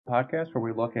podcast where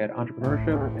we look at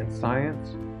entrepreneurship and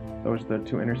science. Those are the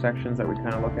two intersections that we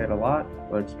kind of look at a lot,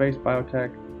 whether it's space,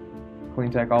 biotech,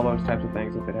 clean tech, all those types of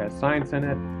things. If it has science in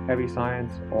it, heavy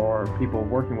science, or people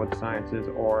working with the sciences,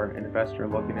 or an investor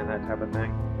looking in that type of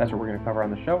thing, that's what we're going to cover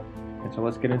on the show. And so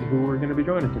let's get into who we're going to be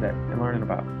joining today and learning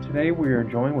about. Today we are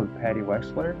joined with Patty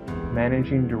Wexler,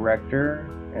 Managing Director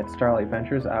at Starlight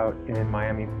Ventures out in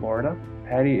Miami, Florida.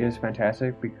 Patty is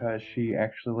fantastic because she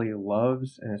actually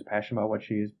loves and is passionate about what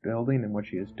she is building and what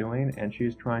she is doing, and she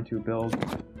is trying to build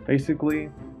basically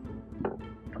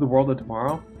the world of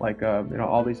tomorrow, like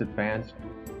all these advanced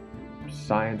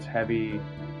science-heavy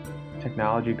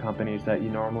technology companies that you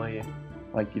normally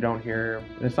you don't hear.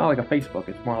 It's not like a Facebook.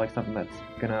 It's more like something that's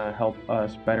gonna help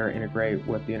us better integrate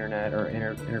with the internet or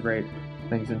integrate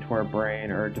things into our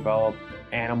brain or develop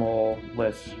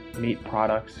animal-less meat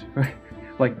products,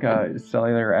 like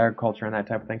cellular agriculture and that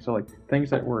type of thing. So things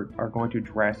that are going to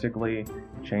drastically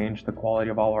change the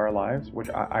quality of all of our lives, which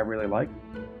I really like.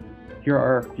 Here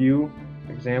are a few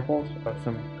examples of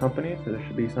some companies. There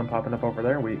should be some popping up over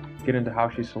there. We get into how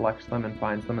she selects them and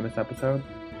finds them in this episode.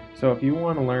 So if you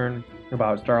want to learn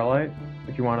about Starlight,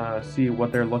 if you want to see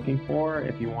what they're looking for,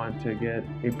 if you want to get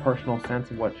a personal sense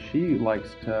of what she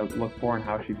likes to look for and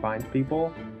how she finds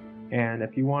people, and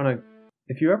if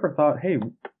you ever thought, hey,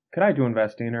 could I do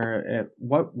investing, or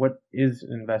what is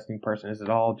an investing person? Is it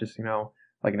all just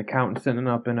like an accountant sitting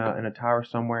up in a tower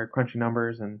somewhere crunching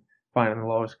numbers and finding the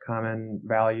lowest common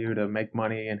value to make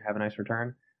money and have a nice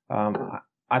return?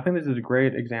 I think this is a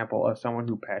great example of someone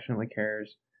who passionately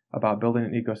cares about building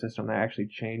an ecosystem that actually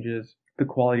changes the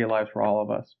quality of lives for all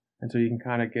of us. And so you can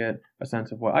kind of get a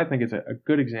sense of what I think is a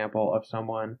good example of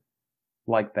someone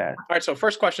like that. All right, so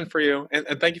first question for you, and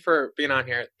thank you for being on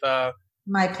here.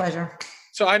 My pleasure.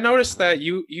 So I noticed that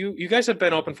you guys have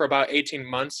been open for about 18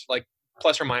 months, like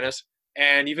plus or minus,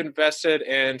 and you've invested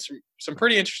in some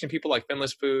pretty interesting people like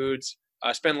Finless Foods,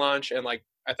 Spin Lunch, and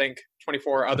I think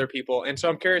 24 other people. And so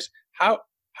I'm curious,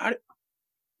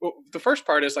 the first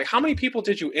part is how many people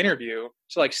did you interview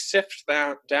to sift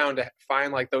down to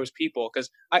find those people? Because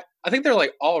I think they're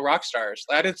all rock stars.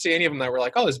 I didn't see any of them that were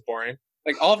oh, this is boring.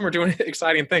 All of them are doing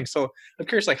exciting things. So I'm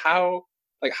curious,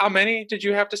 how many did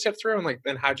you have to sift through, and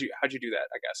then how'd you do that?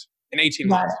 I guess in 18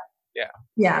 months.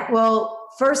 Yeah. Well,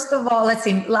 first of all, let's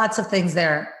see, lots of things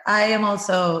there. I am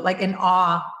also in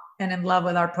awe and in love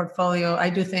with our portfolio.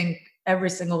 I do think every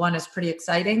single one is pretty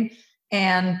exciting.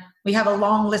 And we have a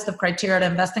long list of criteria to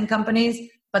invest in companies,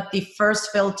 but the first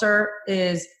filter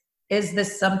is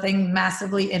this something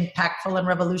massively impactful and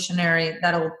revolutionary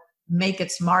that'll make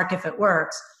its mark if it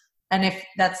works? And if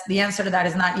that's the answer to that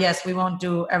is not yes, we won't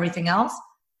do everything else.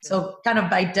 So kind of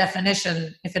by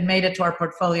definition, if it made it to our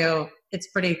portfolio, it's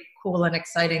pretty cool and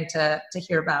exciting to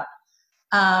hear about.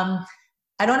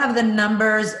 I don't have the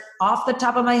numbers off the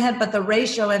top of my head, but the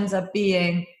ratio ends up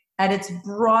being at its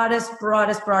broadest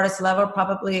level,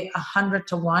 probably 100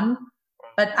 to 1.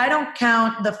 But I don't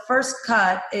count the first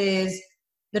cut. The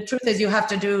truth is you have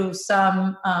to do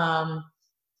some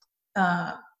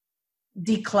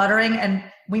decluttering, and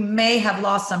we may have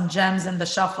lost some gems in the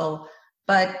shuffle.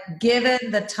 But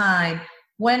given the time,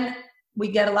 when we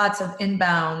get lots of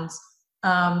inbounds,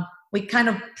 we kind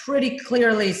of pretty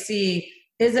clearly see,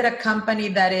 is it a company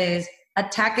that is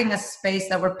attacking a space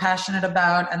that we're passionate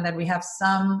about and that we have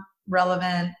some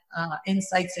relevant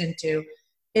insights into?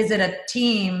 Is it a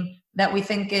team that we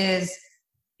think is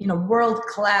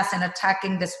world-class in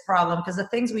attacking this problem? Because the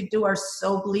things we do are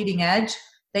so bleeding edge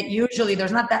that usually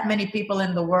there's not that many people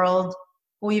in the world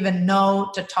who even know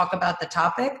to talk about the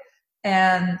topic.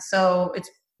 And so it's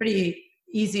pretty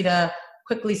easy to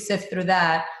quickly sift through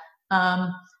that.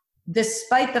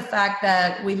 Despite the fact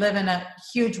that we live in a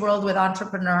huge world with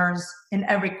entrepreneurs in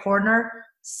every corner,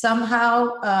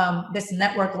 somehow this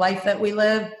network life that we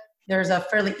live, there's a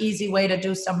fairly easy way to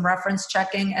do some reference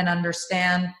checking and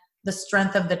understand the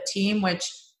strength of the team, which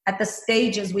at the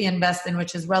stages we invest in,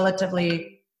 which is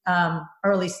relatively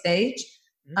early stage,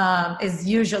 is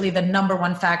usually the number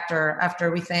one factor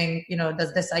after we think,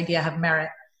 does this idea have merit?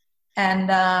 And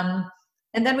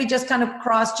then we just kind of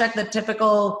cross-check the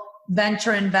typical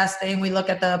venture investing. We look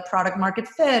at the product market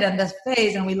fit and the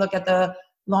phase, and we look at the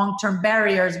long-term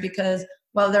barriers, because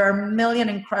while there are a million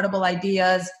incredible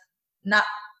ideas, not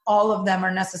all of them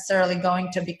are necessarily going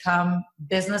to become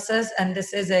businesses. And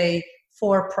this is a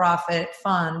for-profit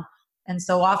fund. And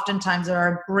so oftentimes there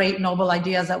are great noble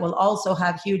ideas that will also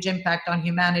have huge impact on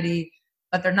humanity,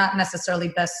 but they're not necessarily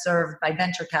best served by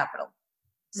venture capital.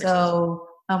 So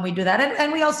we do that.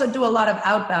 And we also do a lot of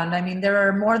outbound. I mean, there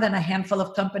are more than a handful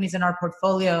of companies in our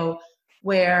portfolio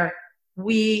where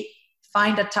we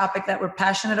find a topic that we're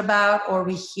passionate about, or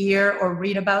we hear or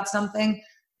read about something,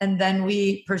 and then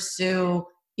we pursue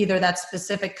either that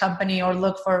specific company or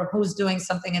look for who's doing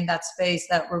something in that space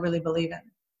that we really believe in.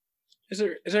 Is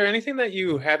there anything that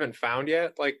you haven't found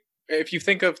yet? Like, if you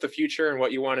think of the future and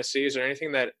what you want to see, is there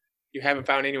anything that you haven't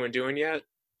found anyone doing yet?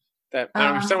 That I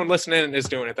don't know, if someone listening is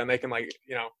doing it, then they can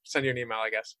send you an email, I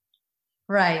guess.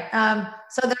 Right.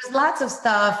 So there's lots of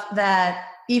stuff that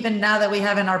even now that we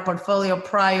have in our portfolio,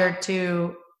 prior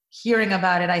to hearing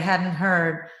about it, I hadn't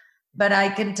heard. But I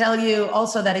can tell you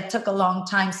also that it took a long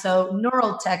time. So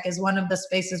neural tech is one of the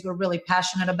spaces we're really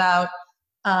passionate about.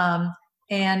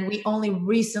 And we only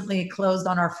recently closed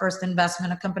on our first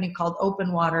investment, a company called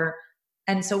Open Water.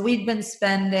 And so we've been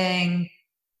spending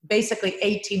basically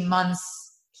 18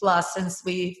 months plus since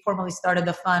we formally started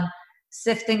the fund,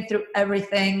 sifting through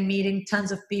everything, meeting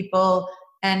tons of people.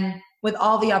 And with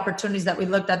all the opportunities that we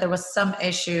looked at, there was some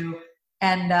issue.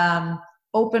 And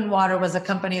Open Water was a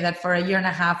company that for 1.5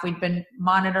 years we'd been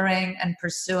monitoring and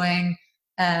pursuing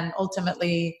and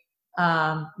ultimately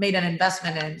made an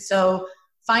investment in. So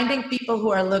finding people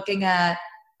who are looking at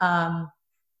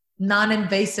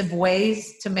non-invasive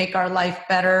ways to make our life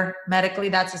better medically,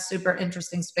 that's a super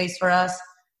interesting space for us.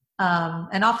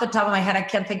 And off the top of my head, I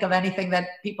can't think of anything that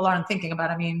people aren't thinking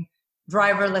about. I mean,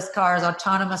 driverless cars,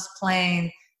 autonomous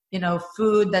plane,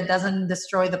 food that doesn't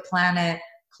destroy the planet,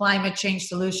 climate change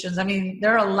solutions. I mean,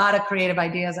 there are a lot of creative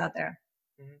ideas out there.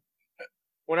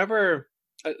 Whenever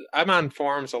I'm on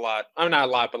forums a lot, I'm not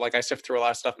a lot, but I sift through a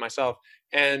lot of stuff myself.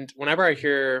 And whenever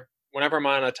I'm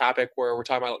on a topic where we're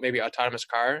talking about maybe autonomous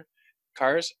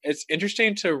cars, it's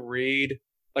interesting to read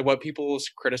what people's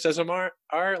criticism are.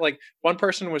 Like, one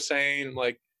person was saying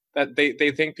that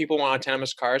they think people want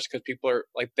autonomous cars because people are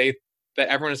that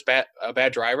everyone is a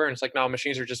bad driver, and it's no,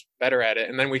 machines are just better at it,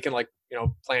 and then we can play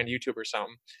on YouTube or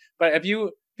something. But have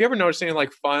you ever noticed anything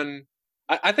fun?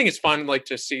 I think it's fun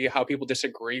to see how people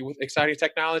disagree with exciting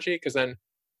technology, because then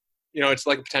it's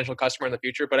a potential customer in the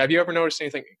future. But have you ever noticed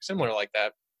anything similar like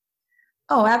that?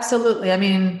 Oh, absolutely. I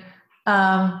mean,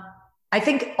 I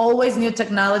think always new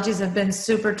technologies have been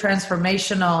super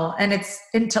transformational, and it's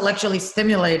intellectually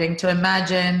stimulating to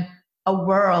imagine a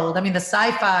world. I mean, the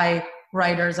sci-fi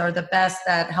writers are the best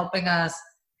at helping us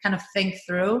kind of think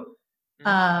through.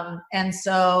 And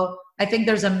so I think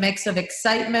there's a mix of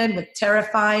excitement with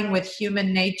terrifying, with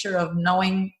human nature of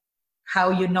knowing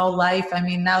how life. I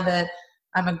mean, now that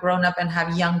I'm a grown up and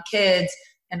have young kids,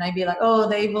 and I'd be like, oh,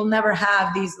 they will never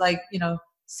have these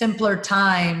simpler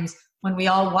times when we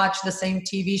all watch the same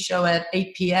TV show at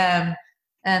 8 p.m.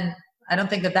 And I don't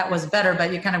think that was better,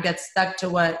 but you kind of get stuck to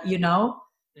what you know.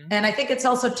 And I think it's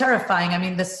also terrifying. I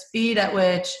mean, the speed at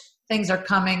which things are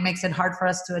coming makes it hard for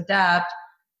us to adapt.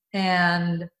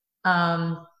 And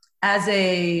as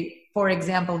for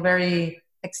example, very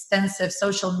extensive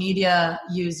social media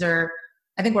user,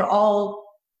 I think we're all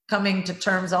coming to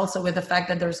terms also with the fact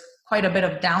that there's quite a bit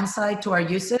of downside to our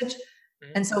usage.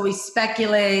 And so we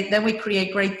speculate, then we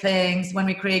create great things. When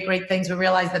we create great things, we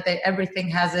realize that everything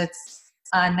has its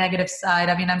negative side.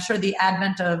 I mean, I'm sure the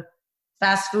advent of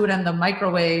fast food and the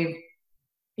microwave,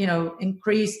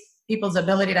 increased people's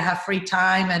ability to have free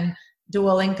time and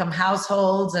dual income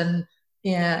households and,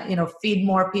 feed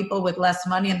more people with less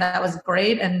money. And that was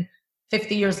great. And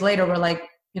 50 years later, we're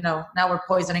now we're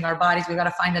poisoning our bodies. We've got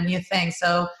to find a new thing.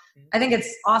 So I think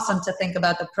it's awesome to think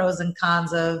about the pros and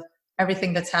cons of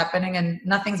everything that's happening, and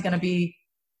nothing's going to be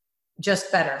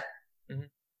just better.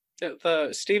 The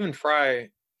Stephen Fry,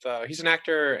 he's an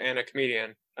actor and a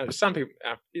comedian. Some people,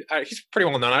 he's pretty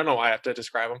well known. I don't know why I have to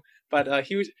describe him, but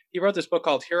he wrote this book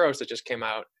called Heroes that just came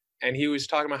out, and he was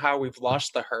talking about how we've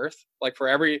lost the hearth. For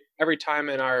every time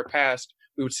in our past,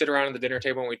 we would sit around at the dinner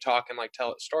table and we'd talk and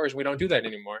tell stories. We don't do that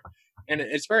anymore, and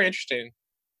it's very interesting.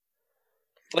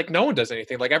 No one does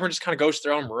anything. Everyone just kind of goes to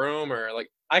their own room, or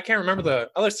I can't remember the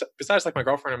others besides my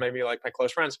girlfriend and maybe my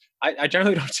close friends. I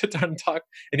generally don't sit down and talk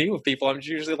and eat with people. I'm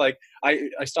usually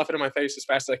I stuff it in my face as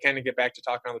fast as I can to get back to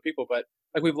talking to other people. But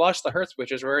we've lost the hearth,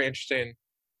 which is a very interesting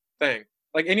thing.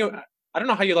 I don't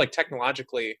know how you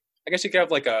technologically. I guess you could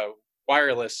have a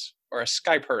wireless or a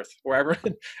Skype hearth where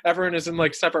everyone is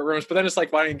in separate rooms. But then it's why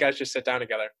don't you guys just sit down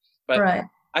together? But right.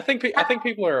 I think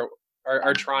people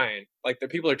are trying. The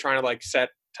people are trying to set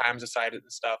times aside and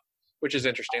stuff, which is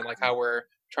interesting. How we're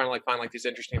trying to find these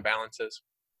interesting balances.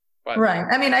 But, right.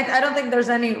 I mean, I don't think there's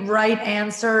any right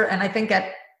answer. And I think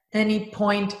at any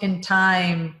point in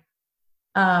time,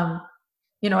 a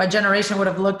generation would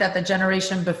have looked at the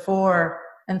generation before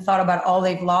and thought about all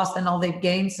they've lost and all they've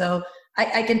gained. So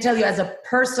I can tell you as a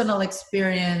personal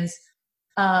experience,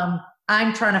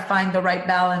 I'm trying to find the right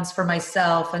balance for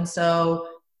myself. And so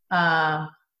I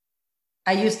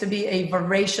used to be a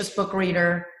voracious book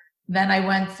reader. Then I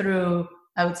went through,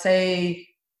 I would say,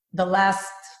 the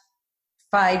last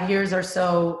 5 years or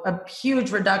so, a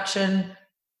huge reduction,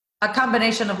 a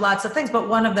combination of lots of things, but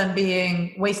one of them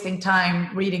being wasting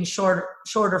time reading shorter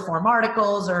form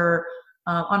articles or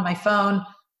on my phone.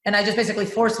 And I just basically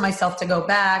forced myself to go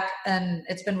back, and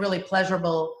it's been really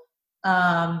pleasurable.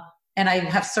 And I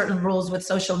have certain rules with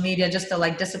social media just to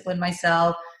like discipline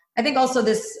myself. I think also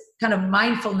this kind of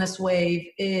mindfulness wave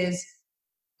it's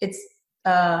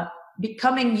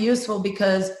becoming useful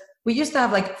because we used to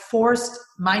have like forced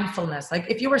mindfulness. Like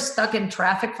if you were stuck in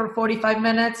traffic for 45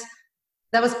 minutes,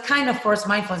 that was kind of forced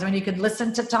mindfulness. I mean, you could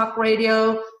listen to talk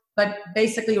radio, but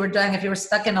basically you were doing if you were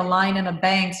stuck in a line in a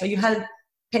bank. So you had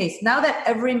pace. Now that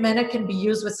every minute can be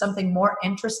used with something more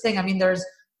interesting, I mean, there's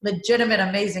legitimate,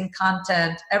 amazing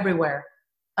content everywhere.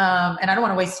 And I don't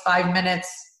want to waste 5 minutes.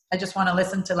 I just want to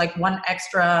listen to like one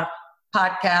extra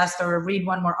podcast or read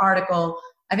one more article.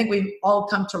 I think we've all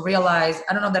come to realize,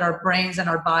 I don't know that our brains and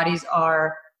our bodies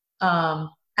are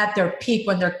at their peak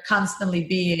when they're constantly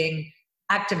being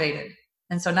activated.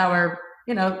 And so now we're,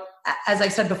 as I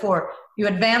said before, you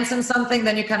advance in something,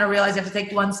 then you kind of realize you have to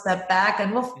take one step back,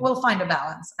 and we'll find a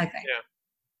balance, I think.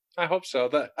 Yeah, I hope so.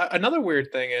 Another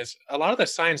weird thing is a lot of the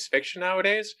science fiction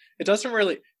nowadays, it doesn't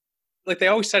really, like they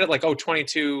always said it like,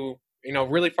 22,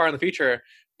 really far in the future.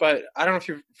 But I don't know if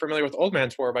you're familiar with Old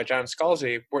Man's War by John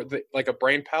Scalzi, where like a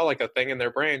brain pal, like a thing in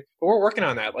their brain. But we're working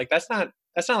on that. Like that's not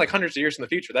like hundreds of years in the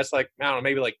future. That's like, I don't know,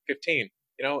 maybe like 15,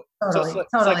 Totally, so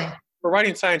it's like we're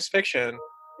writing science fiction, and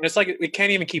it's like we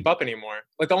can't even keep up anymore.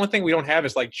 Like the only thing we don't have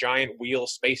is like giant wheel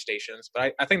space stations.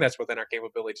 But I think that's within our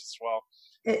capabilities as well.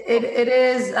 It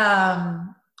is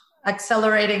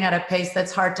accelerating at a pace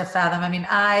that's hard to fathom. I mean,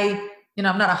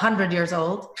 I'm not 100 years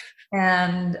old,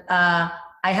 and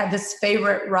I had this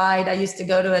favorite ride I used to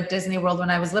go to at Disney World when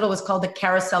I was little. It was called the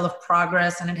Carousel of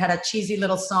Progress, and it had a cheesy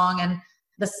little song, and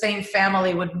the same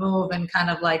family would move in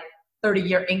kind of like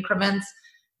 30-year increments.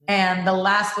 And the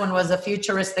last one was a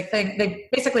futuristic thing. They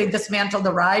basically dismantled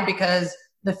the ride because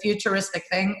the futuristic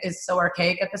thing is so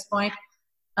archaic at this point.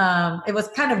 It was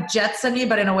kind of Jetson-y,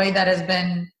 but in a way that has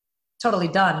been totally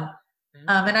done.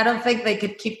 And I don't think they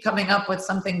could keep coming up with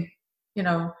something,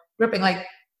 gripping. Like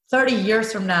 30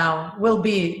 years from now will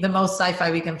be the most sci-fi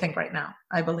we can think right now,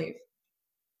 I believe.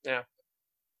 Yeah.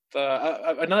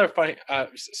 Another funny,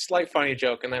 slight funny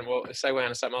joke, and then we'll segue on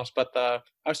to something else. But I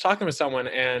was talking with someone,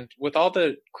 and with all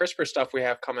the CRISPR stuff we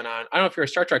have coming on, I don't know if you're a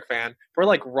Star Trek fan, we're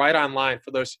like right on line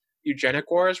for those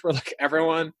eugenic wars where like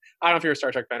everyone, I don't know if you're a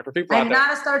Star Trek fan, for people I'm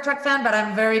not a Star Trek fan, but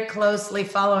I'm very closely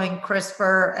following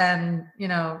CRISPR and,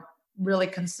 really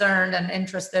concerned and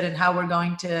interested in how we're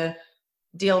going to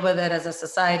deal with it as a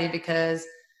society, because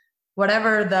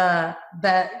whatever the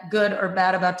good or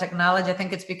bad about technology, I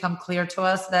think it's become clear to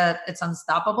us that it's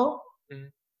unstoppable. Mm-hmm.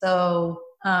 So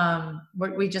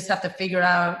we just have to figure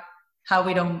out how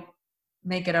we don't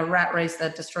make it a rat race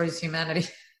that destroys humanity.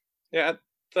 Yeah,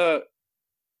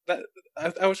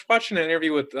 I was watching an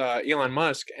interview with Elon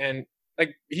Musk, and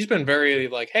like he's been very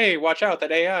like, hey, watch out,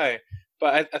 that AI.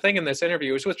 But I think in this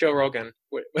interview, it was with Joe Rogan.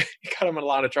 We got him in a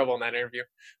lot of trouble in that interview.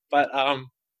 But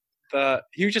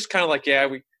he was just kind of like, yeah,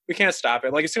 we can't stop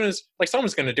it. Like as soon as like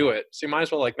someone's going to do it, so you might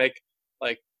as well like make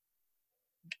like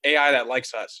AI that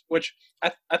likes us. Which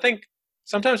I think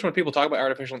sometimes when people talk about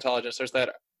artificial intelligence, there's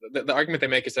that the argument they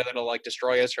make is that it'll like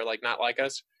destroy us or like not like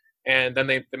us. And then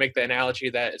they make the analogy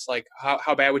that it's like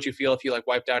how bad would you feel if you like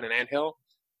wiped out an anthill?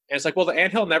 And it's like, well, the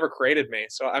anthill never created me.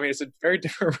 So I mean, it's a very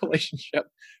different relationship.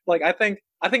 Like I think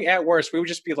at worst we would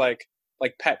just be like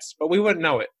pets, but we wouldn't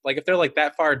know it. Like if they're like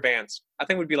that far advanced, I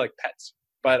think we'd be like pets.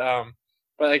 But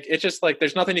like it's just like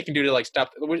there's nothing you can do to like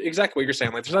stop exactly what you're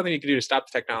saying. Like there's nothing you can do to stop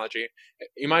the technology.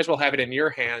 You might as well have it in your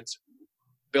hands,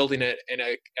 building it in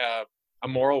a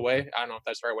moral way. I don't know if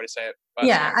that's the right way to say it. But.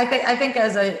 Yeah, I think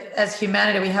as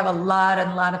humanity, we have a lot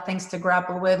of things to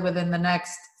grapple with within the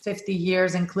next 50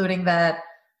 years, including that,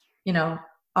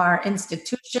 our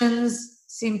institutions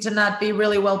seem to not be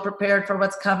really well prepared for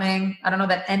what's coming. I don't know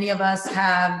that any of us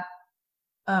have,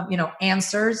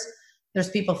 answers. There's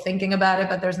people thinking about it,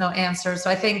 but there's no answers.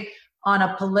 So I think on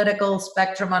a political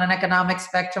spectrum, on an economic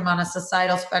spectrum, on a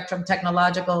societal spectrum,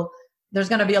 technological, there's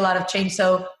going to be a lot of change.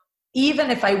 So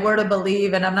even if I were to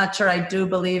believe, and I'm not sure I do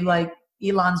believe like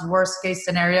Elon's worst case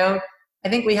scenario, I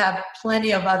think we have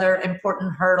plenty of other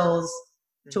important hurdles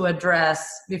to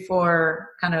address before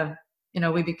kind of,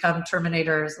 we become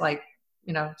Terminators, like,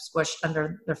 squished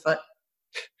under their foot.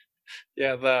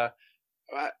 Yeah.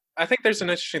 I think there's an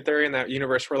interesting theory in that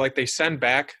universe where like they send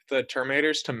back the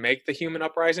Terminators to make the human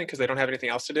uprising because they don't have anything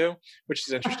else to do, which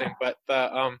is interesting. But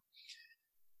I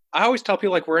always tell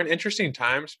people like we're in interesting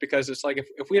times because it's like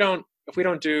if we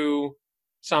don't do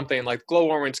something like global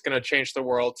warming is going to change the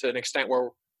world to an extent where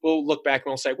we'll look back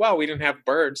and we'll say, wow, we didn't have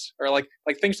birds, or like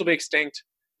things will be extinct,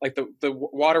 like the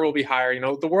water will be higher.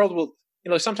 The world will.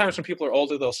 Sometimes when people are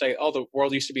older, they'll say, oh, the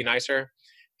world used to be nicer.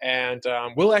 And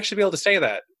we'll actually be able to say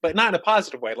that, but not in a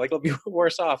positive way. Like it'll be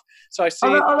worse off. So I see.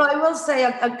 Although I will say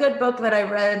a good book that I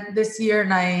read this year,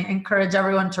 and I encourage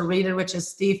everyone to read it, which is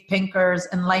Steve Pinker's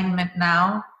Enlightenment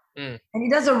Now. And he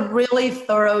does a really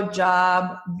thorough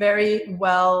job, very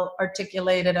well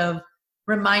articulated, of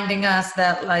reminding us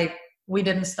that like we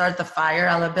didn't start the fire,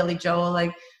 a la Billy Joel.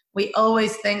 Like we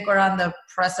always think we're on the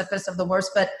precipice of the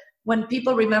worst, but when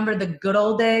people remember the good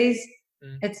old days,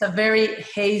 it's a very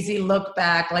hazy look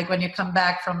back, like when you come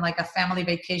back from like a family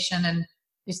vacation and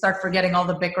you start forgetting all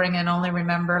the bickering and only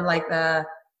remember like the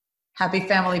happy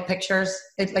family pictures.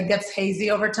 It like gets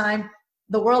hazy over time.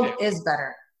 The world is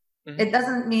better. It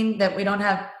doesn't mean that we don't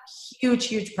have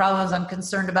huge problems. I'm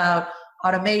concerned about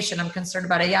automation. I'm concerned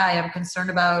about AI. I'm concerned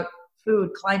about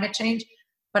food, climate change.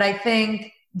 But I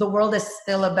think the world is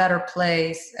still a better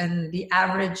place, and the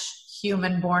average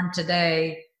human born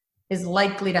today is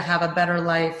likely to have a better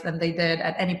life than they did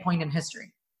at any point in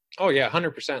history. Oh yeah,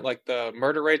 100%. Like the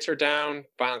murder rates are down,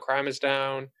 violent crime is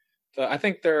down. I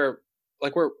think they're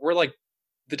like we're like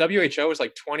the WHO is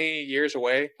like 20 years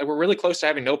away. Like we're really close to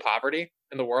having no poverty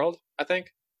in the world. I think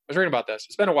I was reading about this.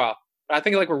 It's been a while, but I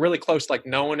think like we're really close to like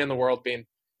no one in the world being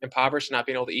impoverished and not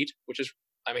being able to eat. Which is,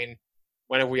 I mean,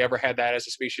 when have we ever had that as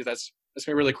a species? That's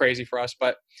been really crazy for us.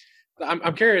 But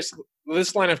I'm curious.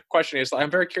 This line of questioning is,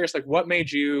 I'm very curious, like what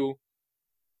made you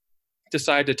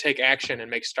decide to take action and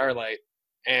make Starlight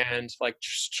and like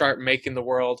start making the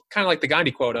world kind of like the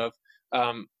Gandhi quote of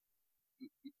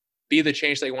be the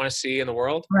change that you want to see in the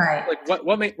world. Right. Like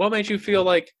what made you feel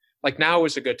like now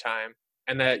is a good time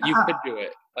and that you could do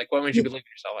it? Like what made you believe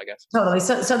in yourself, I guess? Totally.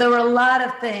 So there were a lot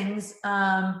of things.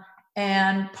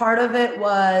 And part of it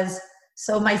was,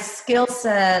 so my skill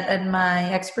set and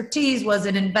my expertise was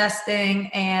in investing,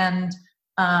 and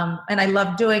I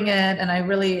love doing it, and I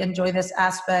really enjoy this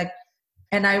aspect.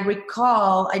 And I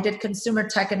recall I did consumer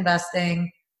tech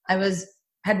investing. I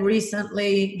had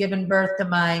recently given birth to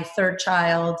my third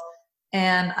child,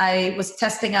 and I was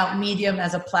testing out Medium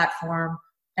as a platform.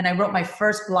 And I wrote my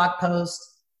first blog post,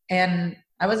 and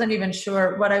I wasn't even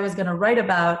sure what I was going to write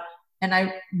about. And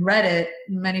I read it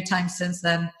many times since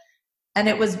then. And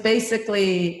it was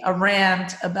basically a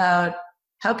rant about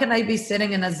how can I be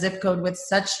sitting in a zip code with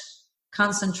such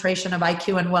concentration of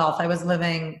IQ and wealth. I was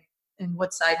living in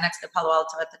Woodside next to Palo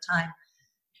Alto at the time,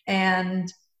 and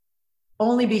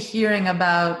only be hearing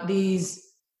about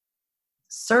these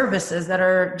services that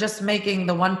are just making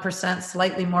the 1%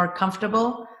 slightly more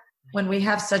comfortable when we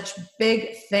have such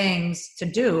big things to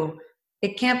do.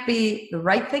 It can't be the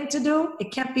right thing to do.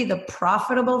 It can't be the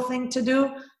profitable thing to do.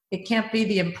 It can't be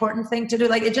the important thing to do.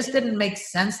 Like it just didn't make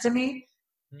sense to me.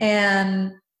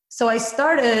 And so I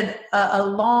started a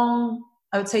long,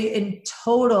 I would say in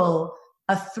total,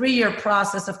 a 3-year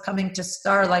process of coming to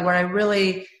Starlight, where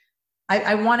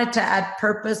I wanted to add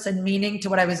purpose and meaning to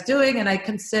what I was doing. And I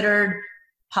considered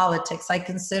politics. I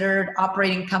considered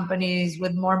operating companies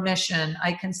with more mission.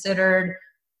 I considered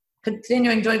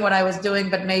continuing doing what I was doing,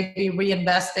 but maybe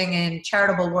reinvesting in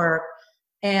charitable work.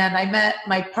 And I met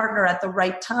my partner at the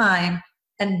right time,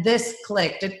 and this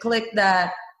clicked. It clicked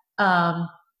that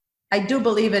I do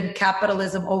believe in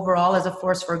capitalism overall as a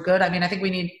force for good. I mean, I think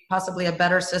we need possibly a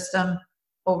better system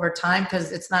over time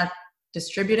because it's not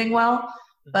distributing well.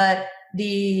 But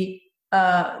the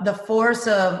force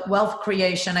of wealth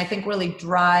creation, I think, really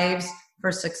drives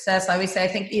for success. I always say I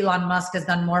think Elon Musk has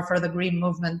done more for the green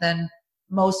movement than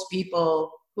most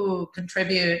people who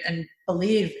contribute and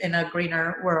believe in a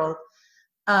greener world.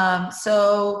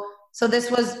 So this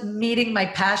was meeting my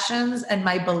passions and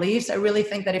my beliefs. I really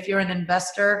think that if you're an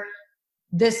investor,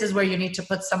 this is where you need to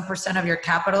put some percent of your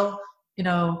capital.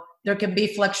 There can be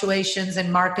fluctuations in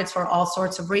markets for all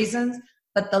sorts of reasons,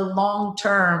 but the long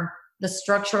term, the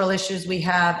structural issues we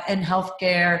have in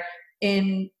healthcare,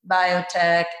 in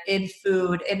biotech, in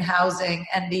food, in housing,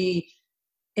 and the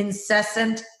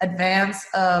incessant advance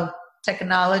of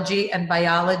technology and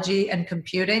biology and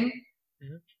computing,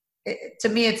 to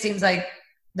me, it seems like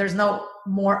there's no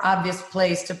more obvious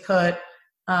place to put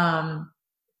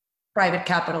private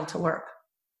capital to work.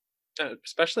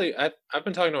 Especially, I've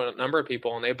been talking to a number of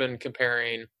people, and they've been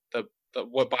comparing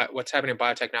what's happening in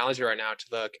biotechnology right now to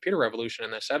the computer revolution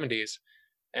in the 70s.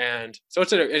 And so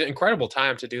it's an incredible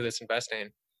time to do this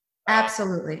investing.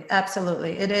 Absolutely.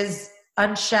 Absolutely. It is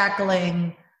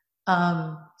unshackling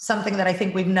something that I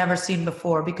think we've never seen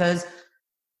before, because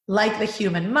like the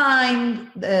human mind,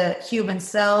 the human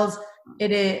cells,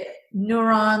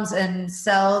 neurons and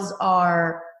cells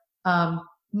are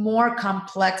more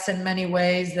complex in many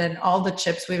ways than all the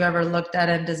chips we've ever looked at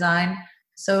and designed.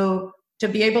 So to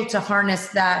be able to harness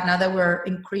that, now that we're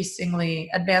increasingly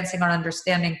advancing our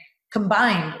understanding,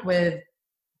 combined with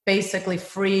basically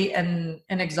free and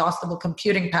inexhaustible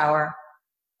computing power,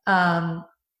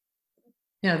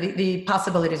 the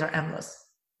possibilities are endless.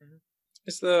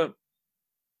 Is there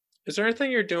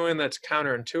anything you're doing that's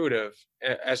counterintuitive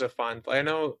as a fund? I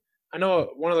know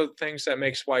one of the things that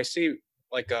makes YC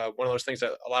like one of those things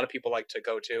that a lot of people like to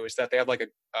go to is that they have like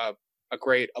a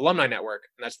great alumni network,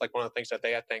 and that's like one of the things that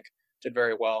they, I think, did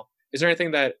very well. Is there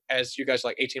anything that, as you guys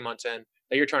like 18 months in,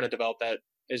 that you're trying to develop that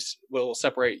will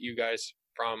separate you guys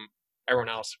from everyone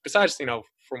else, besides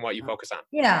from what you focus on?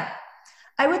 Yeah,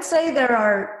 I would say there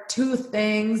are two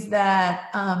things that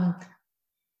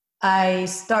I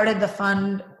started the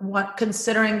fund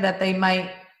considering that they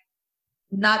might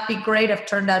not be great, have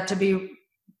turned out to be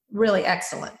really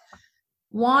excellent.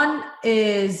 One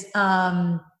is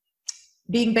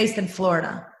being based in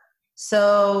Florida.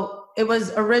 So it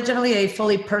was originally a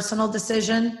fully personal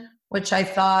decision, which I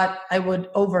thought I would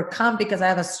overcome because I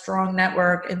have a strong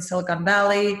network in Silicon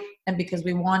Valley and because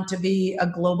we want to be a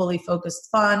globally focused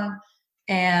fund.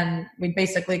 And we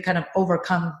basically kind of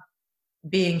overcome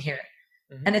being here.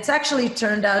 Mm-hmm. And it's actually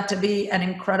turned out to be an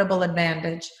incredible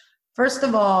advantage. First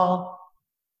of all,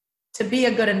 to be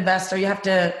a good investor, you have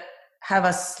to have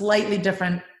a slightly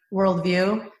different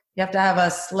worldview. You have to have a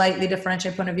slightly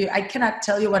differentiated point of view. I cannot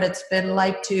tell you what it's been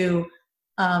like to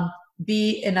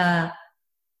be in a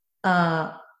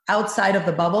outside of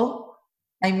the bubble.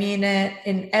 I mean it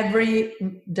in every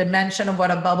dimension of what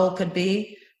a bubble could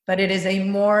be, but it is a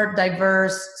more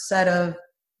diverse set of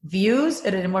views.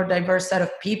 It is a more diverse set of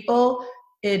people.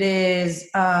 It is,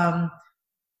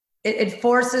 it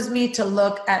forces me to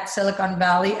look at Silicon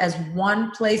Valley as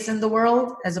one place in the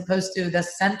world as opposed to the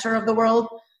center of the world.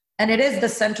 And it is the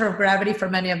center of gravity for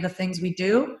many of the things we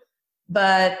do.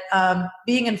 But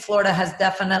being in Florida has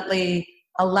definitely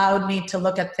allowed me to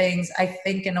look at things, I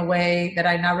think, in a way that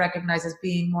I now recognize as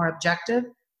being more objective.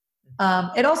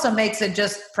 It also makes it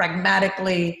just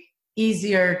pragmatically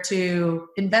easier to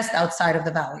invest outside of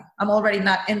the Valley. I'm already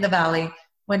not in the Valley.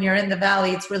 When you're in the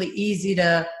Valley, it's really easy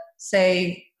to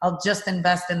say, I'll just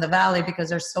invest in the Valley because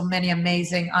there's so many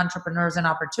amazing entrepreneurs and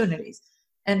opportunities.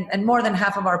 And more than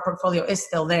half of our portfolio is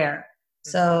still there.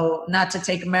 So not to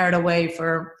take merit away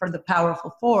for the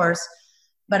powerful force,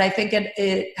 but I think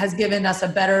it has given us a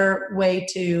better way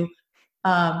to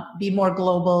be more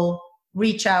global,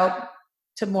 reach out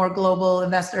to more global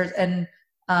investors, and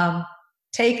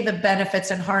take the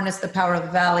benefits and harness the power of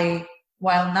the Valley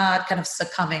while not kind of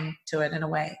succumbing to it in a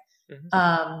way.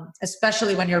 Mm-hmm.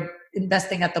 Especially when you're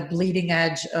investing at the bleeding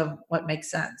edge of what makes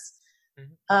sense.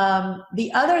 Mm-hmm.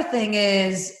 The other thing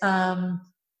is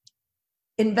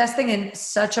investing in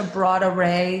such a broad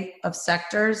array of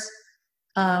sectors.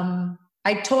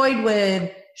 I toyed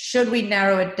with, should we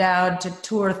narrow it down to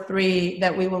 2 or 3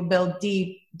 that we will build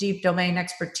deep domain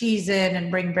expertise in and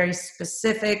bring very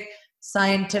specific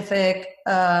scientific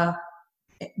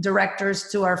directors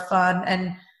to our fund.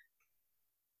 And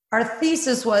our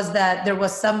thesis was that there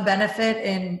was some benefit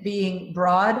in being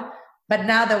broad, but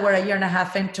now that we're a year and a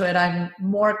half into it, I'm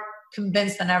more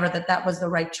convinced than ever that that was the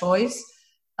right choice.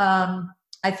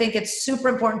 I think it's super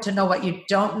important to know what you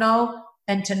don't know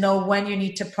and to know when you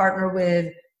need to partner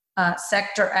with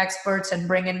sector experts and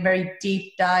bring in very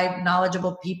deep dive,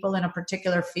 knowledgeable people in a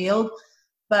particular field.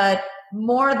 But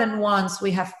more than once,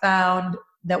 we have found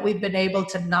that we've been able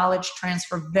to knowledge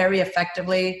transfer very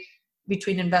effectively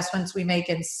between investments we make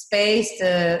in space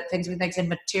to things we make in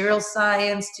material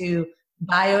science to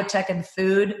biotech and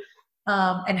food.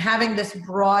 And having this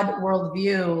broad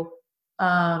worldview,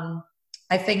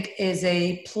 I think, is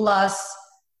a plus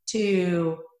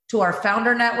to our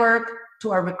founder network,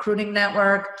 to our recruiting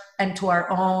network, and to our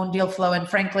own deal flow. And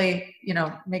frankly,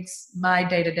 makes my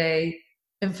day-to-day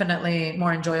infinitely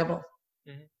more enjoyable.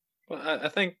 Mm-hmm. Well, I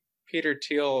think Peter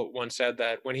Thiel once said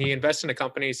that when he invests in a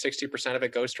company, 60% of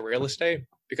it goes to real estate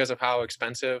because of how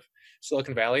expensive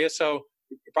Silicon Valley is. So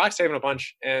you're probably saving a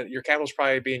bunch, and your capital is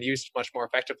probably being used much more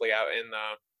effectively out in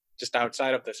just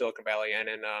outside of the Silicon Valley and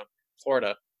in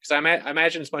Florida. Because I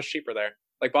imagine it's much cheaper there.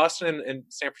 Like Boston and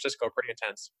San Francisco are pretty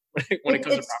intense when it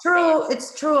comes to property.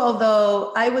 It's true.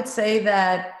 Although I would say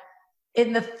that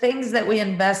in the things that we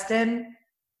invest in,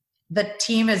 the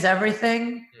team is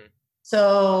everything.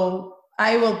 So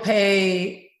I will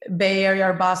pay Bay Area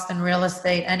or Boston real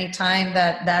estate, anytime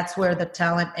that's where the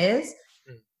talent is.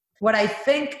 What I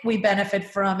think we benefit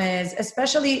from is,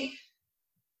 especially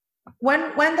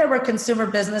when there were consumer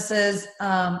businesses,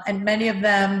 and many of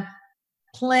them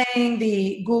playing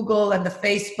the Google and the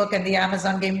Facebook and the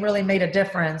Amazon game really made a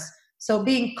difference. So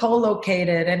being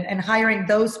co-located and hiring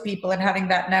those people and having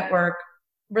that network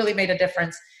really made a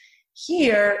difference.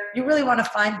 Here, you really want to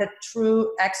find the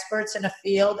true experts in a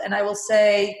field. And I will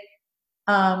say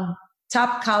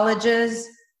top colleges,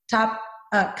 top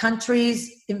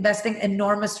countries investing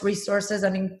enormous resources. I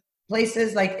mean,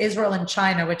 places like Israel and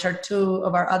China, which are two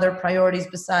of our other priorities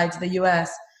besides the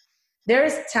US, there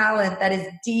is talent that is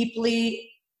deeply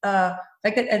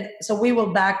and so we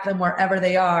will back them wherever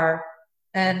they are.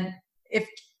 And if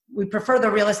we prefer the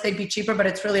real estate be cheaper, but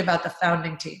it's really about the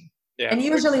founding team. Yeah. And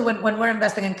usually when we're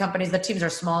investing in companies, the teams are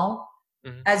small.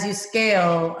 Mm-hmm. As you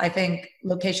scale, I think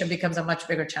location becomes a much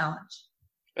bigger challenge.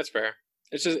 That's fair.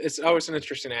 It's always an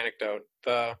interesting anecdote.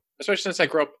 Especially since I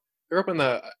grew up on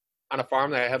a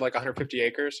farm that had like 150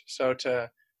 acres. So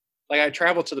I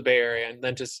traveled to the Bay Area, and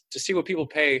then to see what people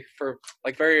pay for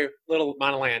like very little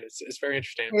amount of land. It's very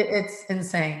interesting. It's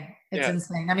insane. It's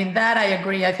insane. I mean, that I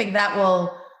agree. I think that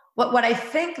will, what I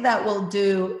think that will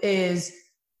do is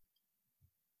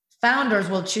founders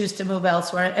will choose to move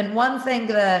elsewhere. And one thing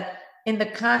that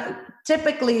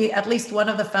typically at least one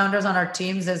of the founders on our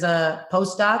teams is a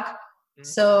postdoc. Mm-hmm.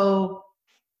 So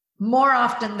more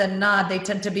often than not, they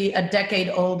tend to be a decade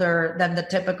older than the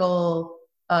typical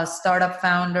startup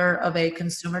founder of a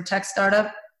consumer tech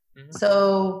startup. Mm-hmm.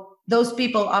 So those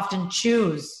people often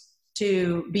choose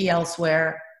to be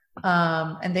elsewhere,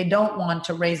 and they don't want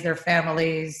to raise their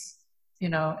families,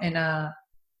 in a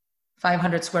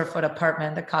 500 square foot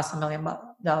apartment that costs $1 million.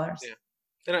 Yeah.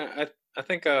 And I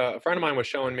think a friend of mine was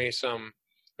showing me it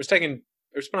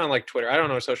was put on like Twitter. I don't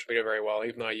know social media very well,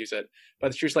 even though I use it,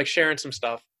 but she was like sharing some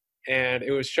stuff, and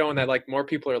it was showing that like more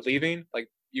people are leaving, like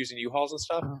using U-Hauls and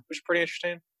stuff, which is pretty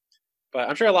interesting. But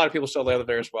I'm sure a lot of people still live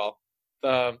there as well.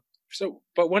 But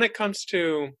when it comes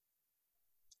to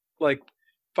like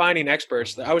finding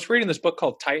experts, I was reading this book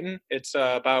called Titan. It's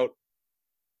about,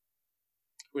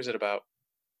 who is it about?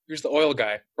 Who's the oil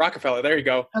guy? Rockefeller. There you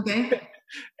go. Okay.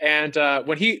 And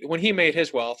when he made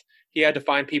his wealth, he had to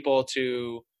find people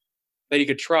that he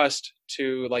could trust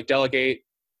to like delegate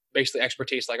basically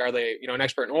expertise. Like, are they, an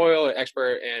expert in oil, an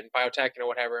expert in biotech,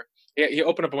 whatever. He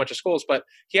opened up a bunch of schools, but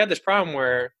he had this problem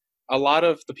where a lot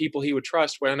of the people he would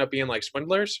trust would end up being like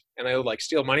swindlers, and they would like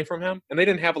steal money from him. And they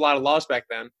didn't have a lot of laws back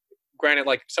then. Granted,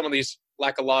 like some of these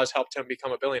lack of laws helped him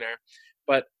become a billionaire,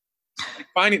 but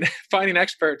finding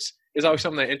experts is always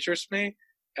something that interests me.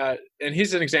 And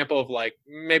he's an example of like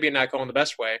maybe not going the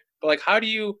best way, but like how do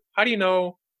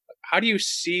you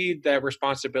see that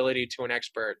responsibility to an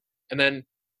expert and then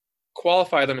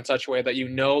qualify them in such a way that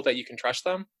that you can trust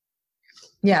them?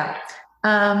 Yeah.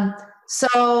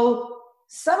 So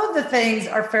some of the things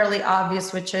are fairly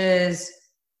obvious, which is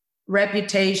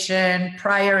reputation,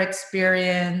 prior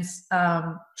experience,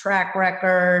 track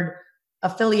record,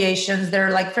 affiliations.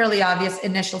 They're like fairly obvious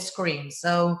initial screens.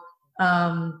 So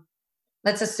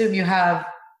let's assume you have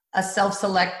a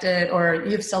self-selected, or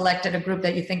you've selected a group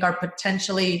that you think are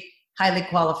potentially highly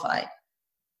qualified.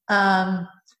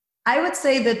 I would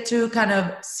say the two kind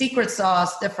of secret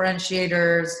sauce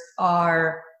differentiators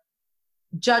are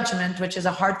judgment, which is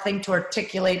a hard thing to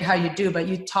articulate how you do, but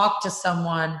you talk to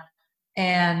someone,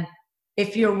 and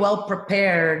if you're well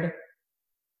prepared,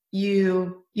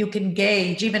 you can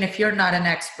gauge, even if you're not an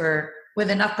expert,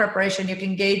 with enough preparation, you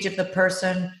can gauge if the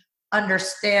person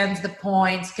understands the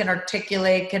points, can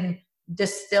articulate, can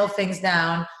distill things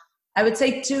down. I would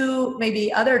say two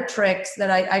maybe other tricks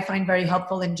that I find very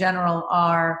helpful in general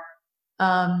are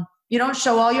you don't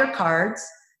show all your cards.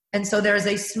 And so there's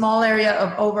a small area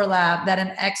of overlap that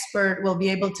an expert will be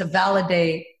able to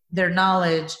validate their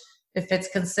knowledge if it's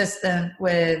consistent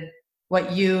with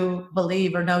what you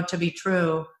believe or know to be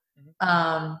true.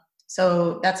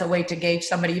 So that's a way to gauge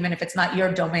somebody, even if it's not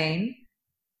your domain.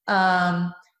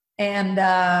 And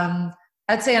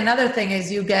I'd say another thing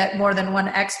is you get more than one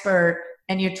expert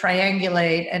and you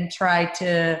triangulate and try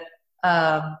to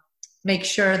make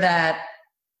sure that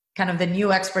kind of the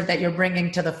new expert that you're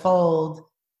bringing to the fold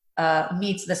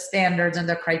meets the standards and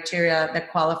the criteria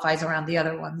that qualifies around the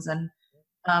other ones. And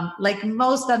like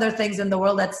most other things in the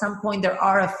world, at some point there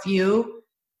are a few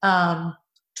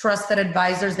trusted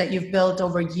advisors that you've built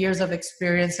over years of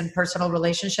experience and personal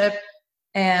relationship,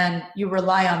 and you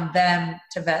rely on them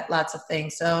to vet lots of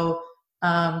things. So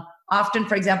often,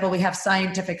 for example, we have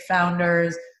scientific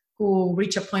founders who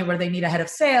reach a point where they need a head of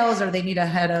sales or they need a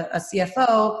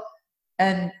CFO.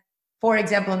 And for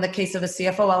example, in the case of a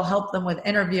CFO, I'll help them with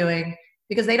interviewing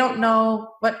because they don't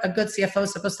know what a good CFO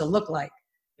is supposed to look like.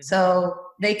 So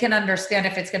they can understand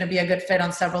if it's going to be a good fit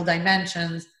on several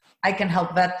dimensions. I can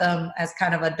help vet them as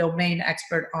kind of a domain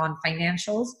expert on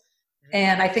financials.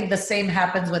 And I think the same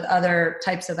happens with other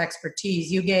types of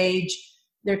expertise. You gauge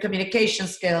their communication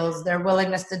skills, their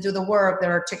willingness to do the work,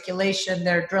 their articulation,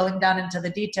 their drilling down into the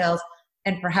details,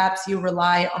 and perhaps you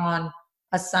rely on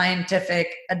a scientific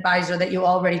advisor that you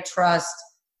already trust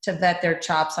to vet their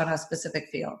chops on a specific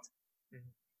field.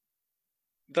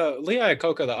 The Lee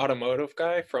Iacocca, the automotive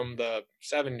guy from the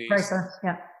 70s.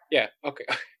 Yeah. Yeah, okay.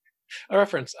 A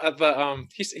reference.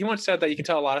 He once said that you can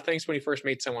tell a lot of things when you first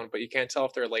meet someone, but you can't tell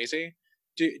if they're lazy.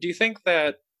 Do you think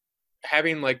that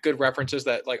having like good references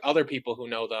that like other people who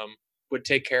know them would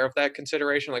take care of that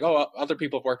consideration? Like, oh, other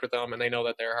people have worked with them and they know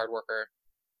that they're a hard worker.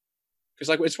 Because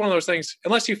like it's one of those things,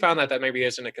 unless you found that maybe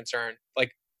isn't a concern.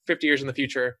 Like 50 years in the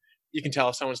future, you can tell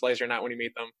if someone's lazy or not when you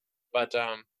meet them. But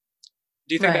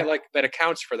do you think that like that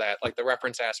accounts for that? Like the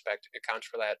reference aspect accounts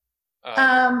for that?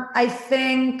 I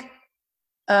think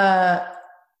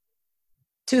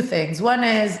two things. One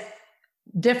is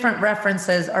different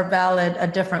references are valid a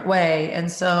different way.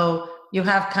 And so you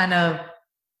have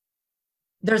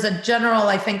there's a general,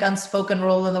 I think, unspoken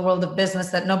rule in the world of business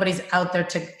that nobody's out there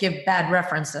to give bad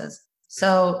references.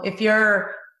 So if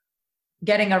you're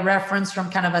getting a reference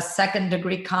from kind of a second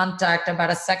degree contact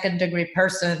about a second degree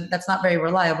person, that's not very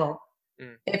reliable.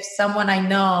 If someone I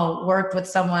know worked with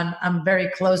someone I'm very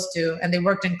close to and they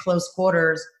worked in close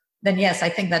quarters, then yes, I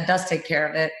think that does take care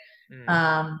of it.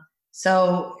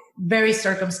 So very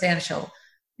circumstantial.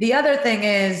 The other thing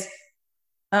is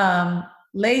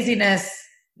laziness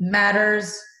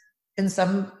matters in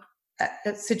some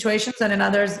situations and in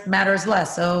others matters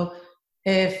less. So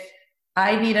if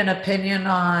I need an opinion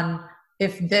on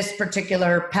if this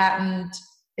particular patent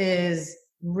is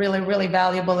really, really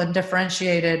valuable and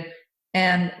differentiated,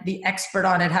 and the expert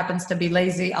on it happens to be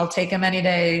lazy, I'll take him any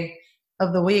day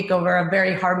of the week over a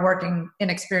very hardworking,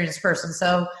 inexperienced person.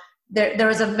 So there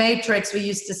was a matrix we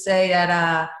used to say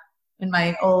in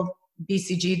my old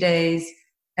BCG days,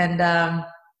 and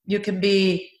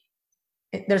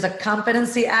there's a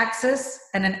competency axis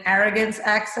and an arrogance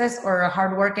axis or a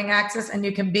hardworking axis, and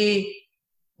you can be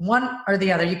one or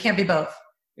the other. You can't be both.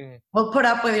 We'll put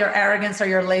up with your arrogance or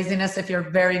your laziness if you're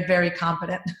very, very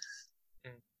competent.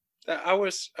 I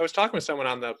was talking with someone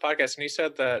on the podcast, and he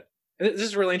said that, and this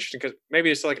is really interesting because maybe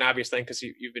it's like an obvious thing because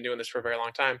you've been doing this for a very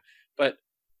long time, but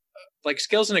like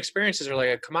skills and experiences are like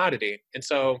a commodity. And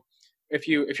so if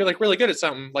you're like really good at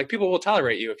something, like people will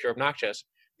tolerate you if you're obnoxious,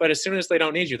 but as soon as they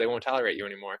don't need you, they won't tolerate you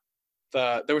anymore.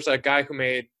 There was a guy who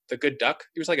made The Good Duck.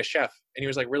 He was like a chef, and he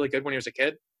was like really good when he was a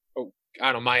kid. Oh,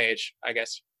 I don't know, my age, I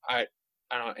guess. I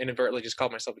don't know, inadvertently just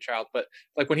called myself a child, but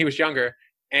like when he was younger,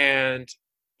 and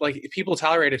like people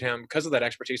tolerated him because of that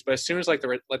expertise. But as soon as like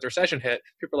the recession hit,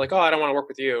 people were like, oh, I don't want to work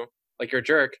with you. Like, you're a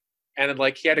jerk. And then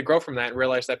like he had to grow from that and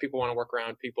realize that people want to work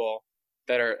around people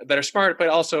that are smart, but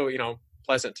also,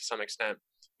 pleasant to some extent.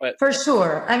 But for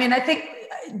sure. I mean, I think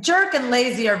jerk and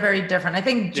lazy are very different. I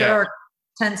think jerk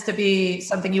tends to be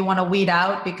something you want to weed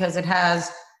out because it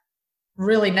has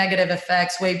really negative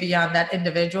effects way beyond that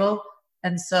individual.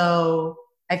 And so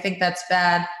I think that's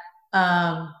bad.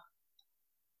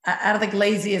 I don't think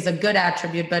lazy is a good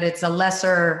attribute, but it's a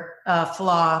lesser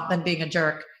flaw than being a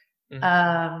jerk, in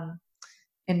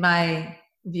my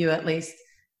view, at least.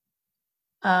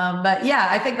 But yeah,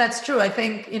 I think that's true. I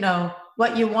think,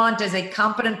 what you want is a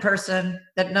competent person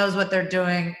that knows what they're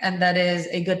doing and that is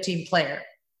a good team player.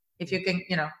 If you can,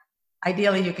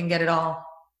 ideally you can get it all.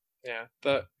 Yeah.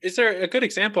 Is there a good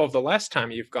example of the last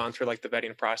time you've gone through like the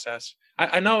vetting process?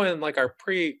 I know in like our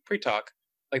pre-talk,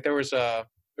 like there was a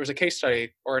case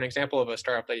study or an example of a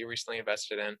startup that you recently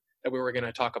invested in that we were going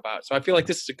to talk about. So I feel like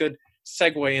this is a good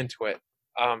segue into it,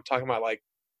 talking about like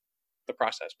the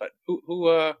process. But who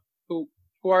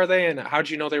are they, and how did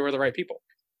you know they were the right people?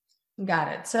 Got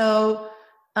it. So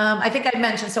I think I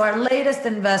mentioned, so our latest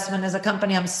investment is a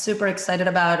company I'm super excited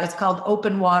about. It's called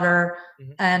Open Water,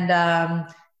 and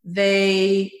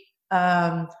they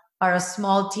are a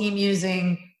small team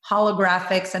using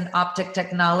holographics and optic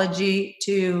technology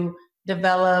to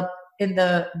develop in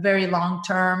the very long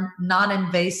term,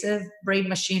 non-invasive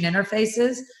brain-machine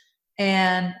interfaces,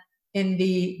 and in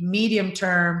the medium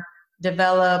term,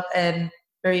 develop a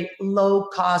very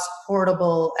low-cost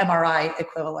portable MRI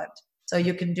equivalent. So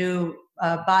you can do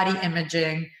body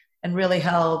imaging and really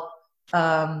help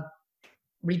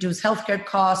reduce healthcare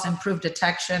costs, improve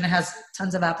detection. It has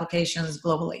tons of applications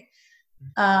globally.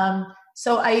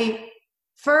 So I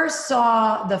first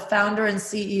saw the founder and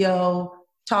CEO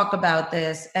talk about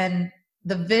this, and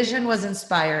the vision was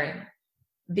inspiring.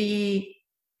 The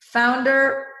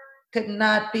founder could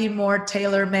not be more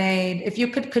tailor-made. If you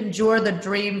could conjure the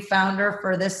dream founder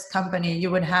for this company, you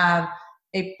would have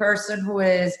a person who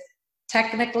is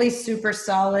technically super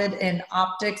solid in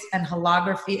optics and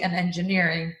holography and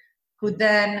engineering, who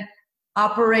then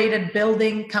operated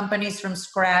building companies from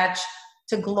scratch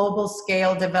to global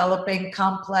scale, developing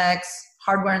complex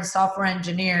hardware and software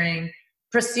engineering,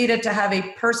 proceeded to have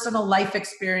a personal life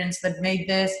experience that made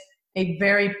this a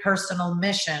very personal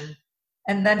mission,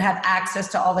 and then had access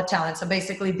to all the talent. So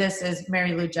basically this is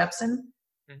Mary Lou Jepsen.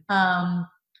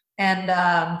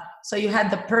 So you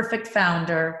had the perfect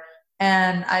founder,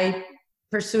 and I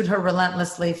pursued her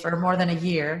relentlessly for more than a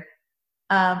year.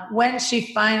 When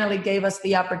she finally gave us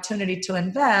the opportunity to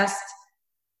invest,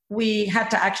 we had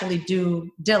to actually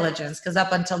do diligence, because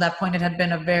up until that point it had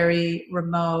been a very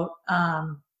remote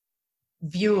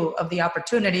view of the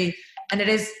opportunity. And it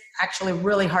is actually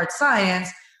really hard science,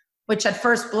 which at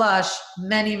first blush,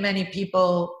 many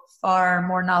people far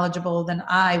more knowledgeable than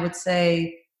I would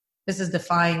say this is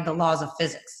defying the laws of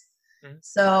physics. Mm-hmm.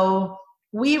 So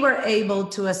we were able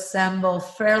to assemble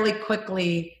fairly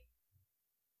quickly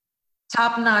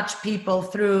top-notch people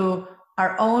through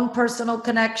our own personal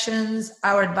connections,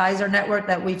 our advisor network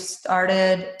that we've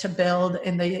started to build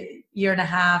in the year and a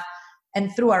half,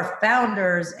 and through our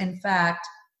founders. In fact,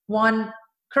 one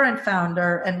current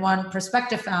founder and one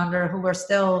prospective founder who we're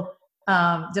still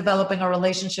developing a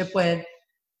relationship with,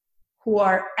 who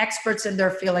are experts in their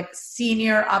field, like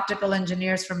senior optical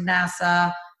engineers from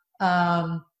NASA,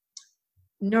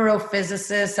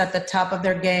 neurophysicists at the top of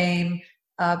their game,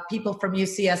 people from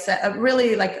UCSF,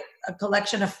 really like a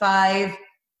collection of 5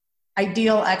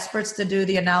 ideal experts to do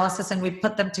the analysis. And we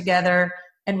put them together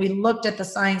and we looked at the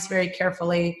science very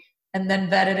carefully, and then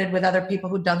vetted it with other people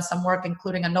who'd done some work,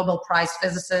 including a Nobel Prize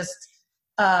physicist.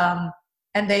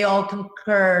 And they all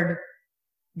concurred,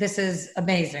 this is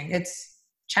amazing. It's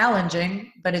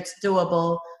challenging, but it's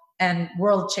doable and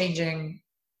world-changing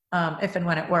if and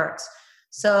when it works.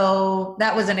 So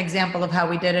that was an example of how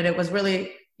we did it. It was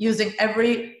really using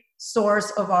every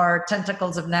source of our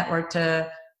tentacles of network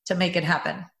to make it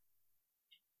happen.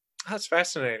 That's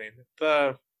fascinating.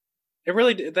 It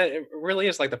really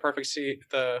is like the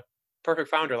perfect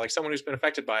founder, like someone who's been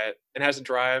affected by it and has a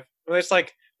drive. Well, it's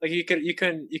like you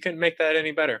couldn't make that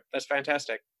any better. That's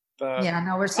fantastic.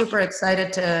 We're super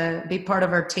excited to be part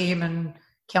of our team and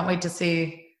can't wait to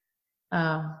see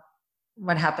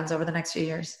what happens over the next few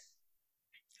years.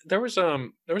 There was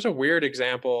a weird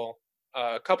example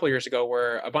a couple of years ago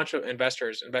where a bunch of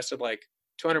investors invested like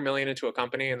 $200 million into a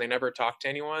company and they never talked to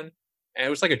anyone, and it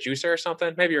was like a juicer or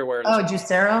something. Maybe you're aware of this.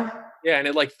 Juicero? Yeah, and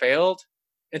it like failed,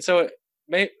 and so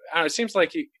it seems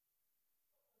like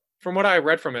from what I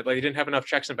read from it, like you didn't have enough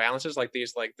checks and balances. Like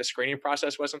the screening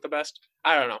process wasn't the best.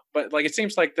 I don't know, but like it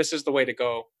seems like this is the way to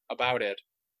go about it.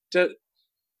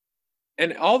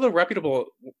 And all the reputable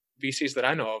VCs that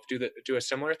I know of do a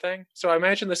similar thing. So I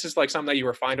imagine this is like something that you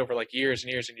refined over like years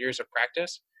and years and years of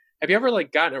practice. Have you ever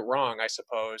like gotten it wrong, I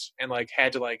suppose, and like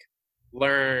had to like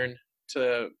learn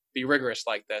to be rigorous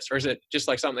like this, or is it just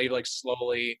like something that you've like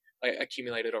slowly like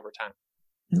accumulated over time?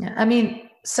 Yeah, I mean,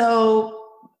 so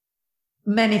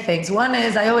many things. One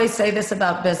is, I always say this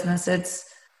about business, it's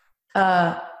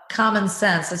common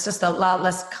sense. It's just a lot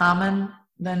less common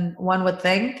than one would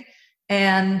think.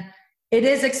 And it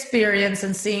is experience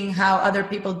and seeing how other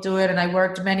people do it. And I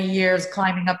worked many years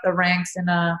climbing up the ranks in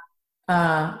a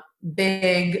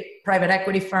big private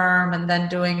equity firm and then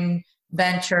doing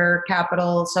venture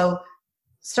capital. So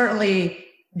certainly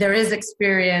there is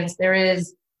experience. There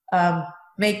is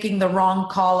making the wrong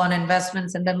call on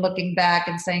investments and then looking back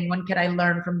and saying, when can I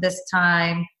learn from this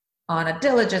time on a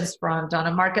diligence front, on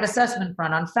a market assessment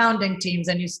front, on founding teams,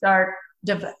 and you start,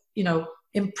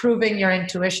 improving your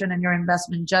intuition and your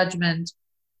investment judgment.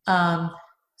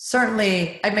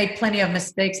 Certainly, I made plenty of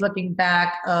mistakes looking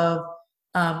back of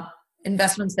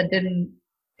investments that didn't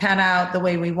pan out the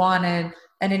way we wanted.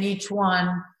 And in each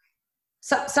one,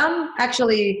 some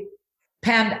actually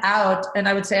panned out, and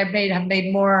I would say have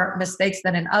made more mistakes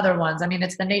than in other ones. I mean,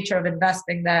 it's the nature of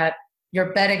investing that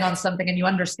you're betting on something and you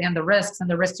understand the risks and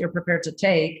the risks you're prepared to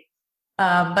take.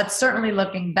 But certainly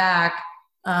looking back,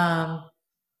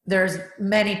 there's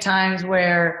many times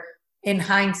where in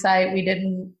hindsight, we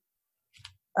didn't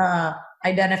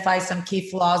identify some key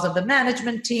flaws of the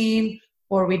management team,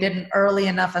 or we didn't early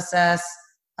enough assess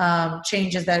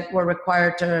changes that were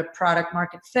required to product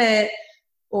market fit,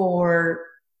 or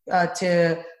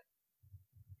to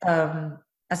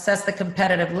assess the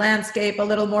competitive landscape a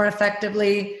little more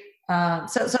effectively.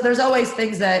 So there's always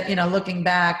things that, looking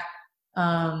back,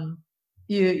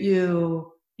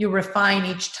 You refine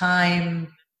each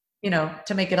time,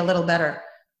 to make it a little better.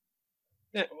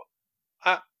 Yeah,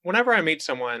 whenever I meet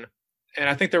someone, and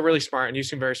I think they're really smart, and you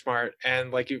seem very smart,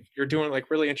 and like you're doing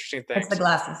like really interesting things. It's the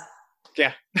glasses.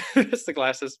 Yeah, it's the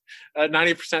glasses.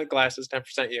 90% glasses,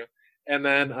 10% you. And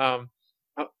then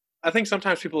I think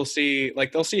sometimes people see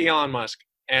like they'll see Elon Musk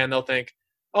and they'll think,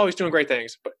 oh, he's doing great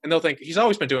things, and they'll think he's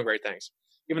always been doing great things,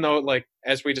 even though like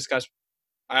as we discussed,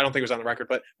 I don't think it was on the record,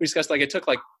 but we discussed like it took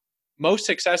like most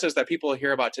successes that people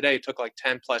hear about today took like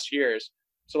 10 plus years.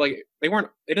 So like he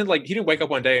didn't wake up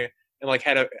one day and like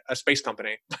had a space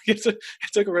company. Like it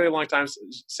took a really long time.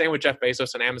 Same with Jeff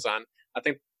Bezos and Amazon. I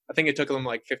think it took them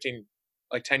like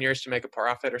 10 years to make a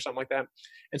profit or something like that.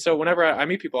 And so whenever I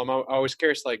meet people, I'm always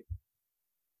curious, like,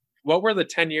 what were the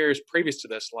 10 years previous to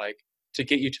this like to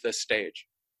get you to this stage?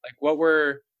 Like what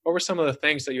were some of the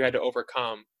things that you had to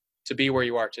overcome to be where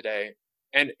you are today?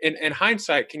 And in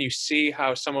hindsight, can you see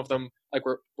how some of them like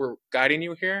were guiding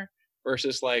you here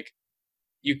versus like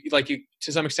you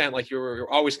to some extent like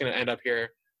you're always going to end up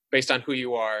here based on who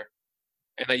you are,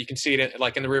 and that you can see it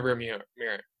like in the rearview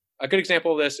mirror. A good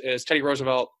example of this is Teddy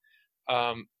Roosevelt.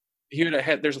 There's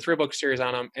a 3-book series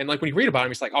on him, and like when you read about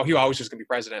him, he's like, oh, he always was going to be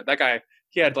president. That guy,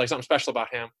 he had like something special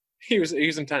about him. He was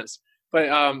intense. But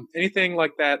anything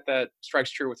like that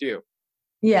strikes true with you?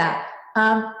 Yeah.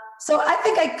 So I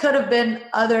think I could have been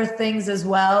other things as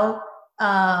well.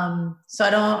 So I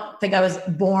don't think I was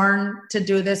born to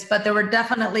do this, but there were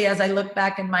definitely, as I look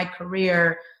back in my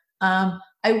career, I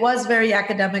was very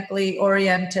academically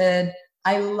oriented.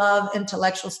 I love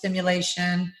intellectual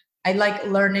stimulation. I like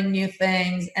learning new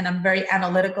things, and I'm very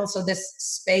analytical. So this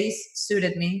space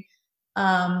suited me.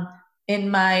 In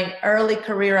my early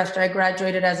career, after I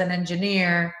graduated as an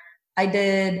engineer, I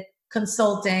did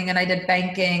consulting and I did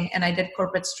banking and I did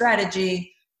corporate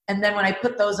strategy. And then when I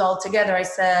put those all together, I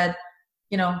said,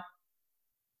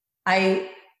 I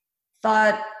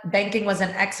thought banking was an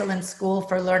excellent school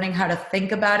for learning how to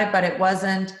think about it, but it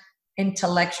wasn't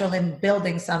intellectual in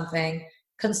building something.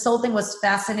 Consulting was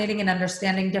fascinating in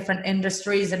understanding different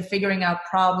industries and figuring out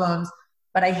problems,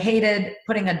 but I hated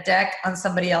putting a deck on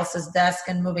somebody else's desk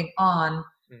and moving on.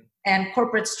 And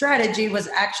corporate strategy was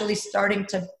actually starting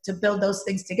to build those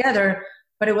things together,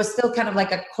 but it was still kind of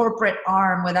like a corporate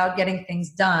arm without getting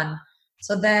things done.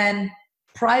 So then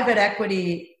private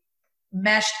equity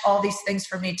meshed all these things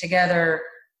for me together,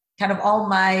 kind of all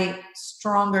my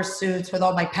stronger suits with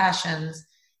all my passions.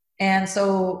 And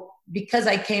so because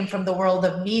I came from the world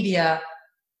of media,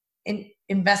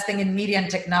 investing in media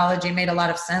and technology made a lot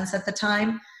of sense at the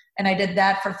time. And I did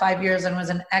that for 5 years and was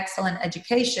an excellent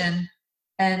education.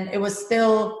 And it was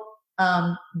still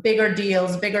bigger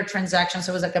deals, bigger transactions.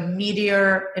 So it was like a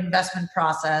meatier investment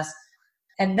process.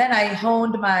 And then I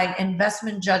honed my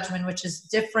investment judgment, which is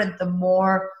different the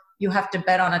more you have to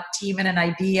bet on a team and an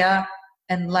idea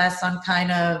and less on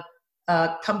kind of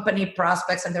company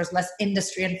prospects, and there's less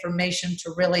industry information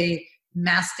to really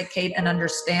masticate and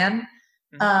understand.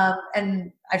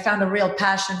 And I found a real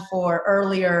passion for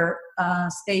earlier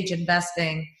stage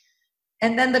investing.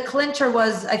 And then the clincher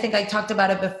was, I think I talked about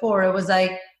it before, it was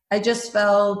like I just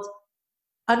felt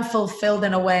unfulfilled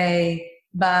in a way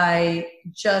by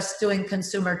just doing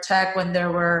consumer tech when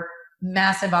there were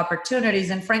massive opportunities.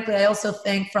 And frankly, I also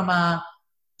think from a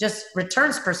just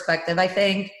returns perspective, I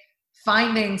think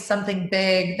finding something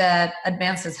big that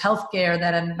advances healthcare,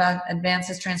 that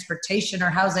advances transportation or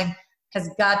housing has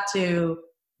got to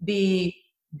be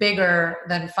bigger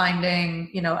than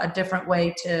finding, a different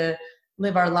way to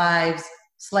live our lives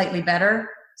slightly better.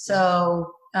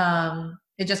 So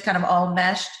it just kind of all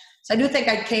meshed. So I do think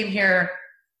I came here,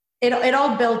 it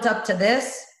all built up to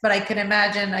this, but I can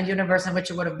imagine a universe in which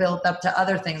it would have built up to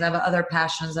other things. I have other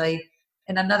passions.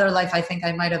 In another life, I think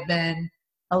I might have been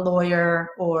a lawyer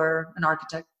or an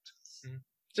architect.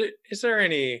 So is there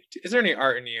any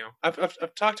art in you?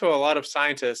 I've talked to a lot of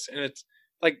scientists, and it's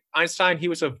like Einstein, he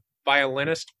was a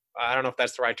violinist. I don't know if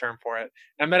that's the right term for it.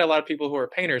 And I met a lot of people who are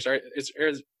painters. Are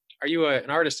you an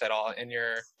artist at all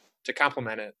to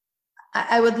complement it?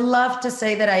 I would love to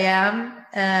say that I am,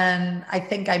 and I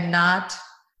think I'm not.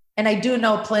 And I do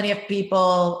know plenty of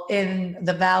people in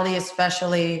the Valley,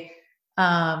 especially,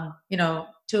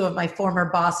 two of my former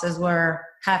bosses were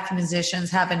half musicians,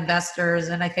 half investors.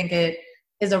 And I think it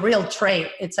is a real trait.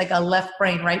 It's like a left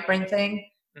brain, right brain thing.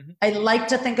 Mm-hmm. I like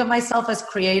to think of myself as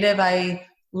creative. I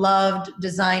loved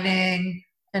designing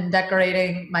and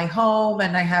decorating my home.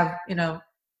 And I have,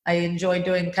 I enjoy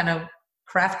doing kind of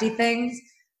crafty things,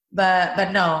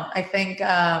 but no, I think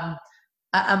I'm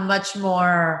much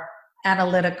more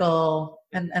analytical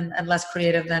and less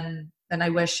creative than I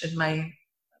wish in my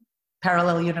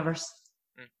parallel universe.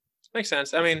 Makes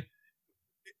sense. I mean,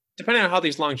 depending on how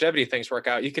these longevity things work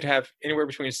out, you could have anywhere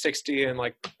between 60 and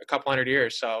like a couple hundred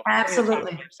years. So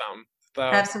Absolutely. So,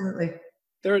 Absolutely.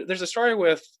 There's a story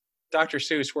with Dr.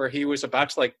 Seuss where he was about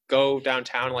to like go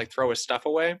downtown and like throw his stuff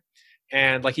away,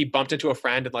 and like he bumped into a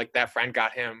friend, and like that friend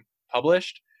got him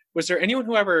published. Was there anyone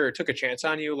who ever took a chance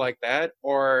on you like that,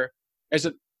 or has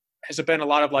it been a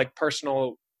lot of like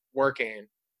personal working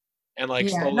and like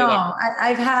slowly? No,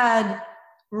 I've had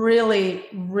really,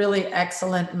 really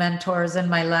excellent mentors in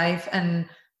my life, and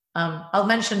I'll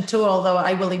mention two, although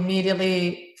I will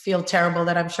immediately feel terrible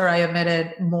that I'm sure I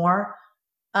omitted more.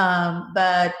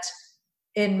 But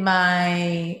in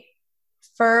my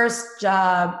first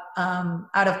job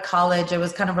out of college, it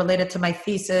was kind of related to my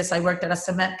thesis. I worked at a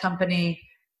cement company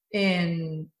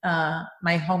in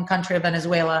my home country of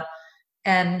Venezuela.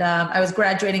 And I was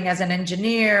graduating as an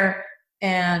engineer.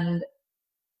 And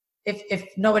if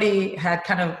nobody had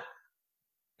kind of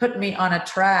put me on a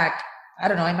track, I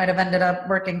don't know, I might have ended up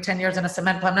working 10 years in a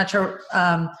cement plant. I'm not sure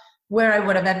where I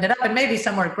would have ended up, and maybe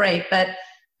somewhere great. But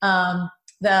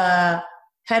the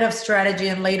head of strategy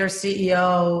and later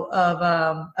CEO of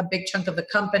a big chunk of the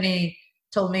company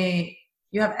told me,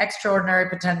 you have extraordinary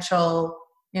potential,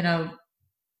 you know,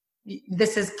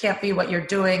 can't be what you're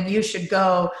doing. You should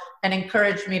go, and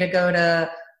encouraged me to go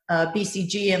to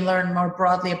BCG and learn more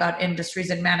broadly about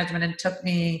industries and management, and took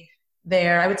me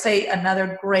there. I would say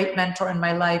another great mentor in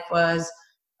my life was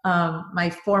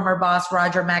my former boss,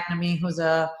 Roger McNamee, who's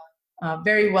a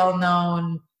very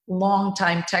well-known,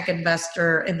 long-time tech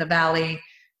investor in the Valley.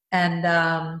 And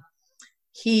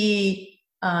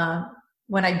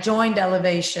when I joined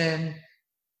Elevation,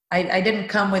 I didn't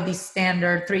come with the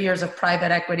standard 3 years of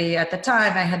private equity. At the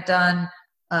time, I had done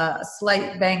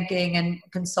slight banking and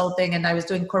consulting, and I was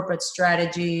doing corporate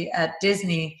strategy at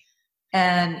Disney.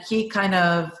 And he kind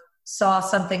of saw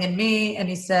something in me, and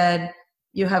he said,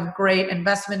 you have great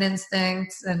investment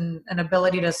instincts and an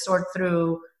ability to sort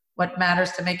through what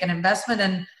matters to make an investment,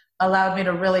 and allowed me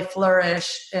to really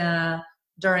flourish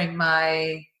during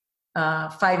my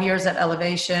 5 years at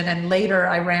Elevation. And later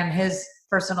I ran his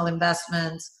personal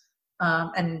investments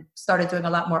and started doing a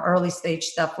lot more early stage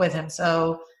stuff with him.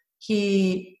 So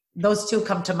those two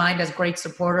come to mind as great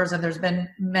supporters. And there's been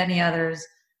many others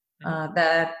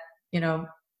that, you know,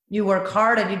 you work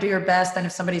hard and you do your best. And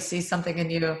if somebody sees something in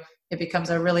you, it becomes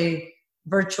a really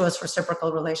virtuous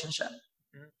reciprocal relationship.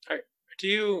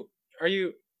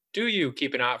 Do you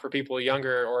keep an eye out for people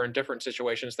younger or in different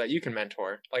situations that you can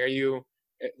mentor? Like, are you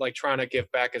like trying to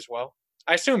give back as well?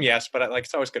 I assume yes, but like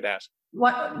it's always good to ask.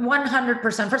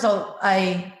 100%. First of all,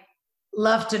 I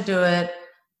love to do it.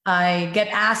 I get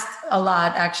asked a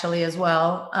lot actually as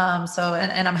well.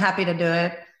 And I'm happy to do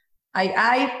it.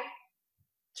 I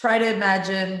try to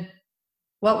imagine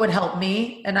what would help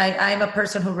me. And I'm a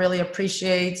person who really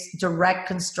appreciates direct,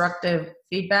 constructive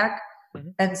feedback. Mm-hmm.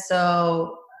 And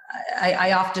so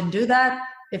I often do that.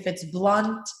 If it's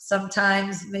blunt,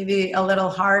 sometimes maybe a little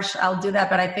harsh, I'll do that.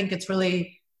 But I think it's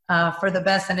really for the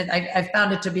best. And I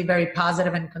found it to be very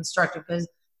positive and constructive, because,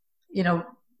 you know,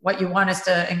 what you want is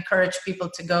to encourage people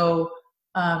to go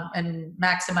and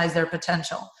maximize their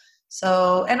potential.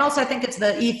 So, and also I think it's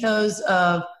the ethos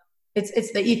of,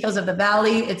 it's the ethos of the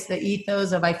Valley. It's the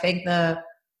ethos of, I think, the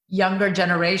younger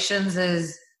generations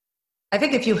is, I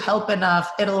think if you help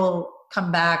enough, it'll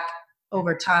come back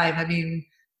over time. I mean,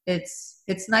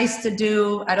 it's nice to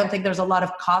do. I don't think there's a lot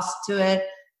of cost to it.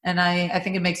 And I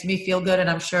think it makes me feel good, and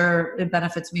I'm sure it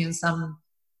benefits me in some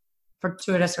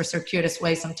fortuitous or circuitous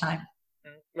way sometime.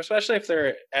 Especially if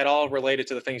they're at all related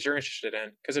to the things you're interested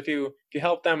in. Because if you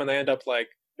help them and they end up like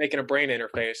making a brain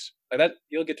interface like that,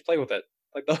 you'll get to play with it.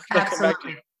 Like they'll come back to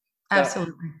you.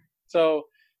 Absolutely. So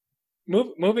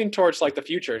moving towards like the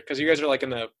future, because you guys are like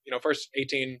in the first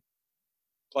 18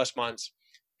 plus months.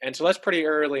 And so that's pretty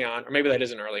early on, or maybe that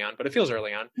isn't early on, but it feels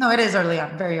early on. No, it is early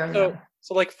on, very early on.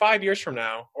 So like 5 years from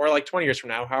now, or like 20 years from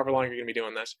now, however long you're going to be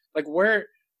doing this, like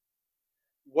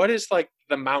what is like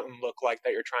the mountain look like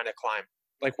that you're trying to climb?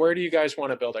 Like, where do you guys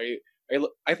want to build?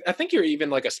 I think you're even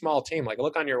like a small team. Like,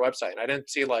 look on your website, and I didn't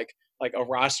see like a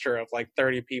roster of like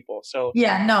 30 people. So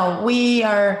yeah, no, we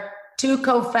are 2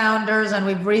 co-founders, and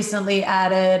we've recently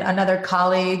added another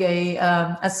colleague,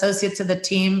 a associate to the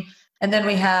team. And then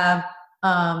we have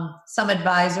some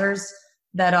advisors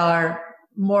that are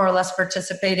more or less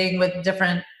participating with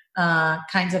different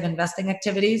kinds of investing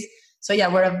activities. So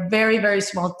yeah, we're a very, very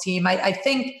small team. I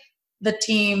think the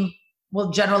team will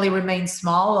generally remain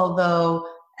small, although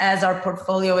as our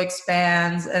portfolio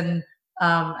expands and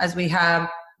as we have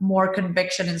more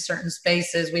conviction in certain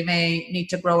spaces, we may need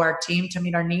to grow our team to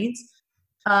meet our needs.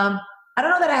 I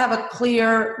don't know that I have a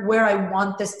clear where I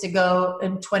want this to go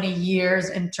in 20 years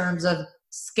in terms of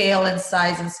scale and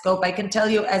size and scope. I can tell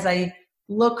you as I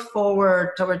look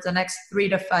forward towards the next 3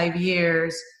 to 5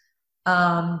 years,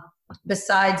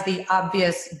 besides the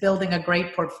obvious building a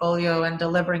great portfolio and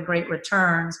delivering great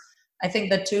returns, I think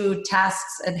the two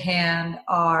tasks at hand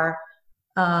are,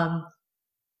 I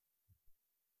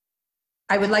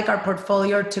would like our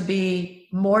portfolio to be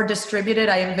more distributed.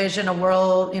 I envision a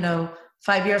world,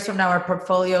 5 years from now, our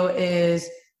portfolio is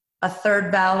a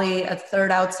third Valley, a third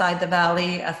outside the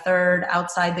Valley, a third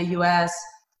outside the US,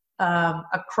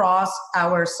 across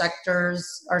our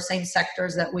sectors, our same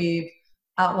sectors that we've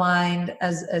outlined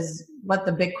as what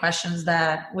the big questions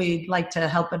that we'd like to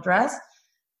help address.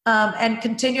 And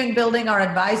continuing building our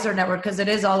advisor network, because it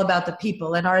is all about the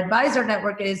people. And our advisor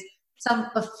network is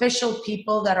some official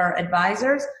people that are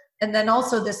advisors, and then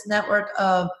also this network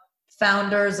of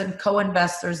founders and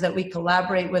co-investors that we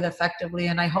collaborate with effectively.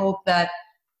 And I hope that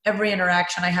every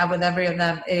interaction I have with every of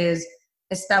them is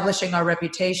establishing our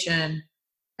reputation.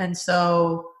 And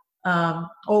so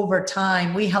over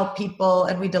time, we help people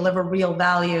and we deliver real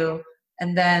value,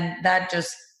 and then that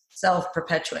just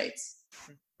self-perpetuates.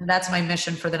 And that's my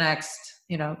mission for the next,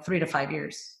 3 to 5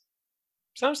 years.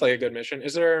 Sounds like a good mission.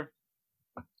 Is there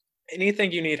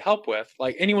anything you need help with?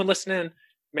 Like anyone listening,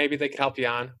 maybe they could help you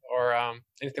on, or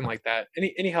anything like that.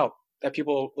 Any help that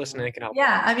people listening can help?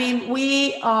 Yeah, I mean,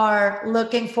 we are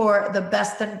looking for the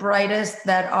best and brightest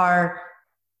that are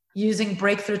using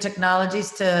breakthrough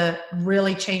technologies to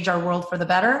really change our world for the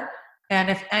better. And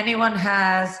if anyone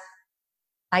has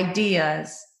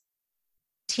ideas,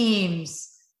 teams,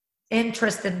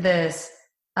 interest in this,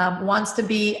 wants to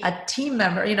be a team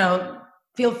member,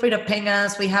 feel free to ping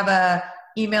us. We have a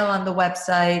email on the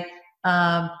website.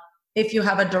 If you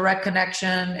have a direct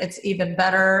connection, it's even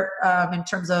better in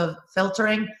terms of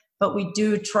filtering. But we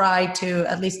do try to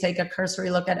at least take a cursory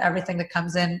look at everything that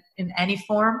comes in any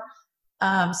form.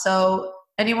 So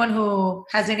anyone who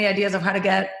has any ideas of how to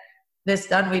get this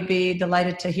done, we'd be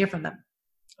delighted to hear from them.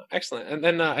 Excellent. And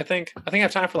then I think I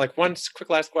have time for like one quick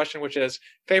last question, which is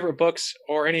favorite books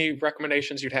or any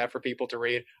recommendations you'd have for people to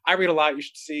read. I read a lot. You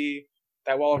should see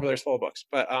that wall over there is full of books.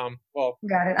 But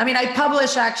got it. I mean, I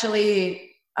publish actually.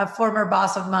 A former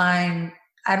boss of mine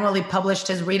annually published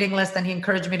his reading list, and he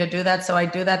encouraged me to do that. So I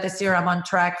do that this year. I'm on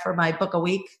track for my book a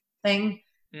week thing.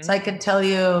 Mm-hmm. So I can tell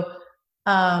you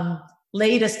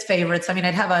latest favorites. I mean,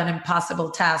 I'd have an impossible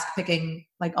task picking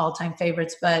like all-time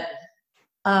favorites, but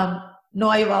Noah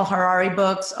Yuval Harari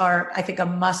books are, I think, a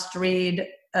must-read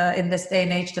in this day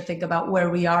and age to think about where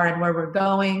we are and where we're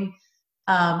going.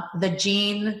 The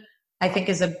Gene, I think,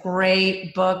 is a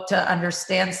great book to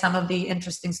understand some of the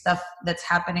interesting stuff that's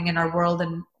happening in our world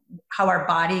and how our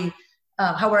body,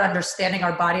 how we're understanding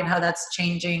our body and how that's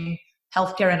changing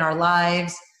healthcare in our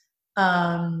lives.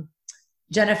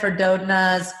 Jennifer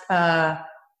Doudna's A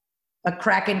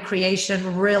Crack in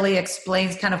Creation really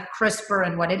explains kind of CRISPR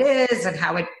and what it is and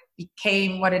how it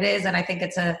became what it is. And I think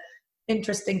it's an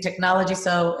interesting technology,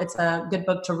 so it's a good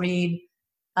book to read.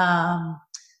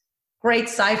 Great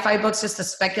sci-fi books just to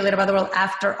speculate about the world.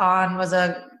 After On was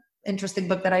a interesting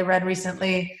book that I read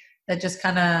recently that just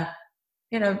kind of,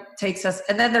 takes us.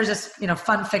 And then there's just,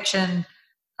 fun fiction.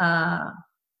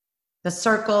 The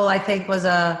Circle, I think, was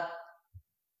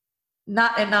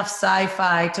not enough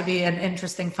sci-fi to be an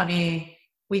interesting, funny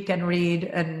weekend read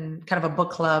and kind of a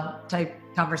book club type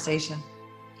conversation.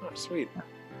 Oh, sweet.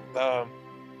 I'm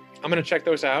going to check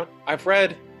those out. I've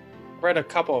read a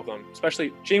couple of them,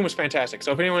 especially Gene was fantastic.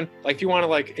 So if anyone, if you want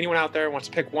to, anyone out there wants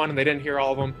to pick one and they didn't hear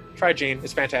all of them, try Gene.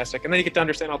 It's fantastic. And then you get to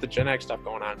understand all the genetic stuff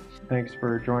going on. Thanks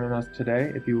for joining us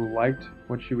today. If you liked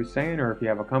what she was saying, or if you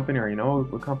have a company or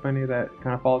a company that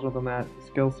kind of falls within that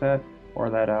skill set, or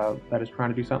that is trying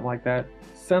to do something like that,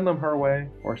 send them her way,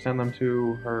 or send them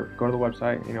to her. Go to the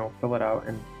website, fill it out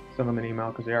and send them an email,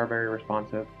 because they are very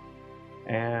responsive.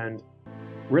 And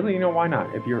really, why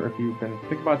not? If you've been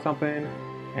thinking about something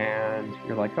and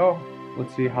you're like, oh,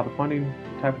 let's see how the funding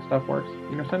type of stuff works,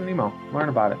 send an email, learn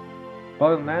about it. But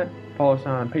other than that, follow us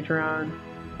on Patreon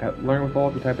at Learn with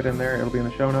Wold. You type it in there, it'll be in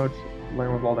the show notes,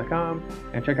 learnwithwold.com,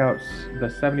 and check out the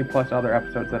 70 plus other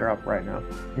episodes that are up right now,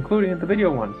 including the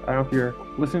video ones. I don't know if you're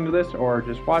listening to this or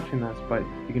just watching this, but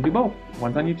you can do both.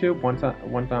 One's on YouTube,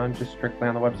 one's on just strictly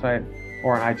on the website,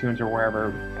 or on iTunes or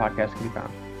wherever podcasts can be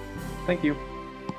found. Thank you.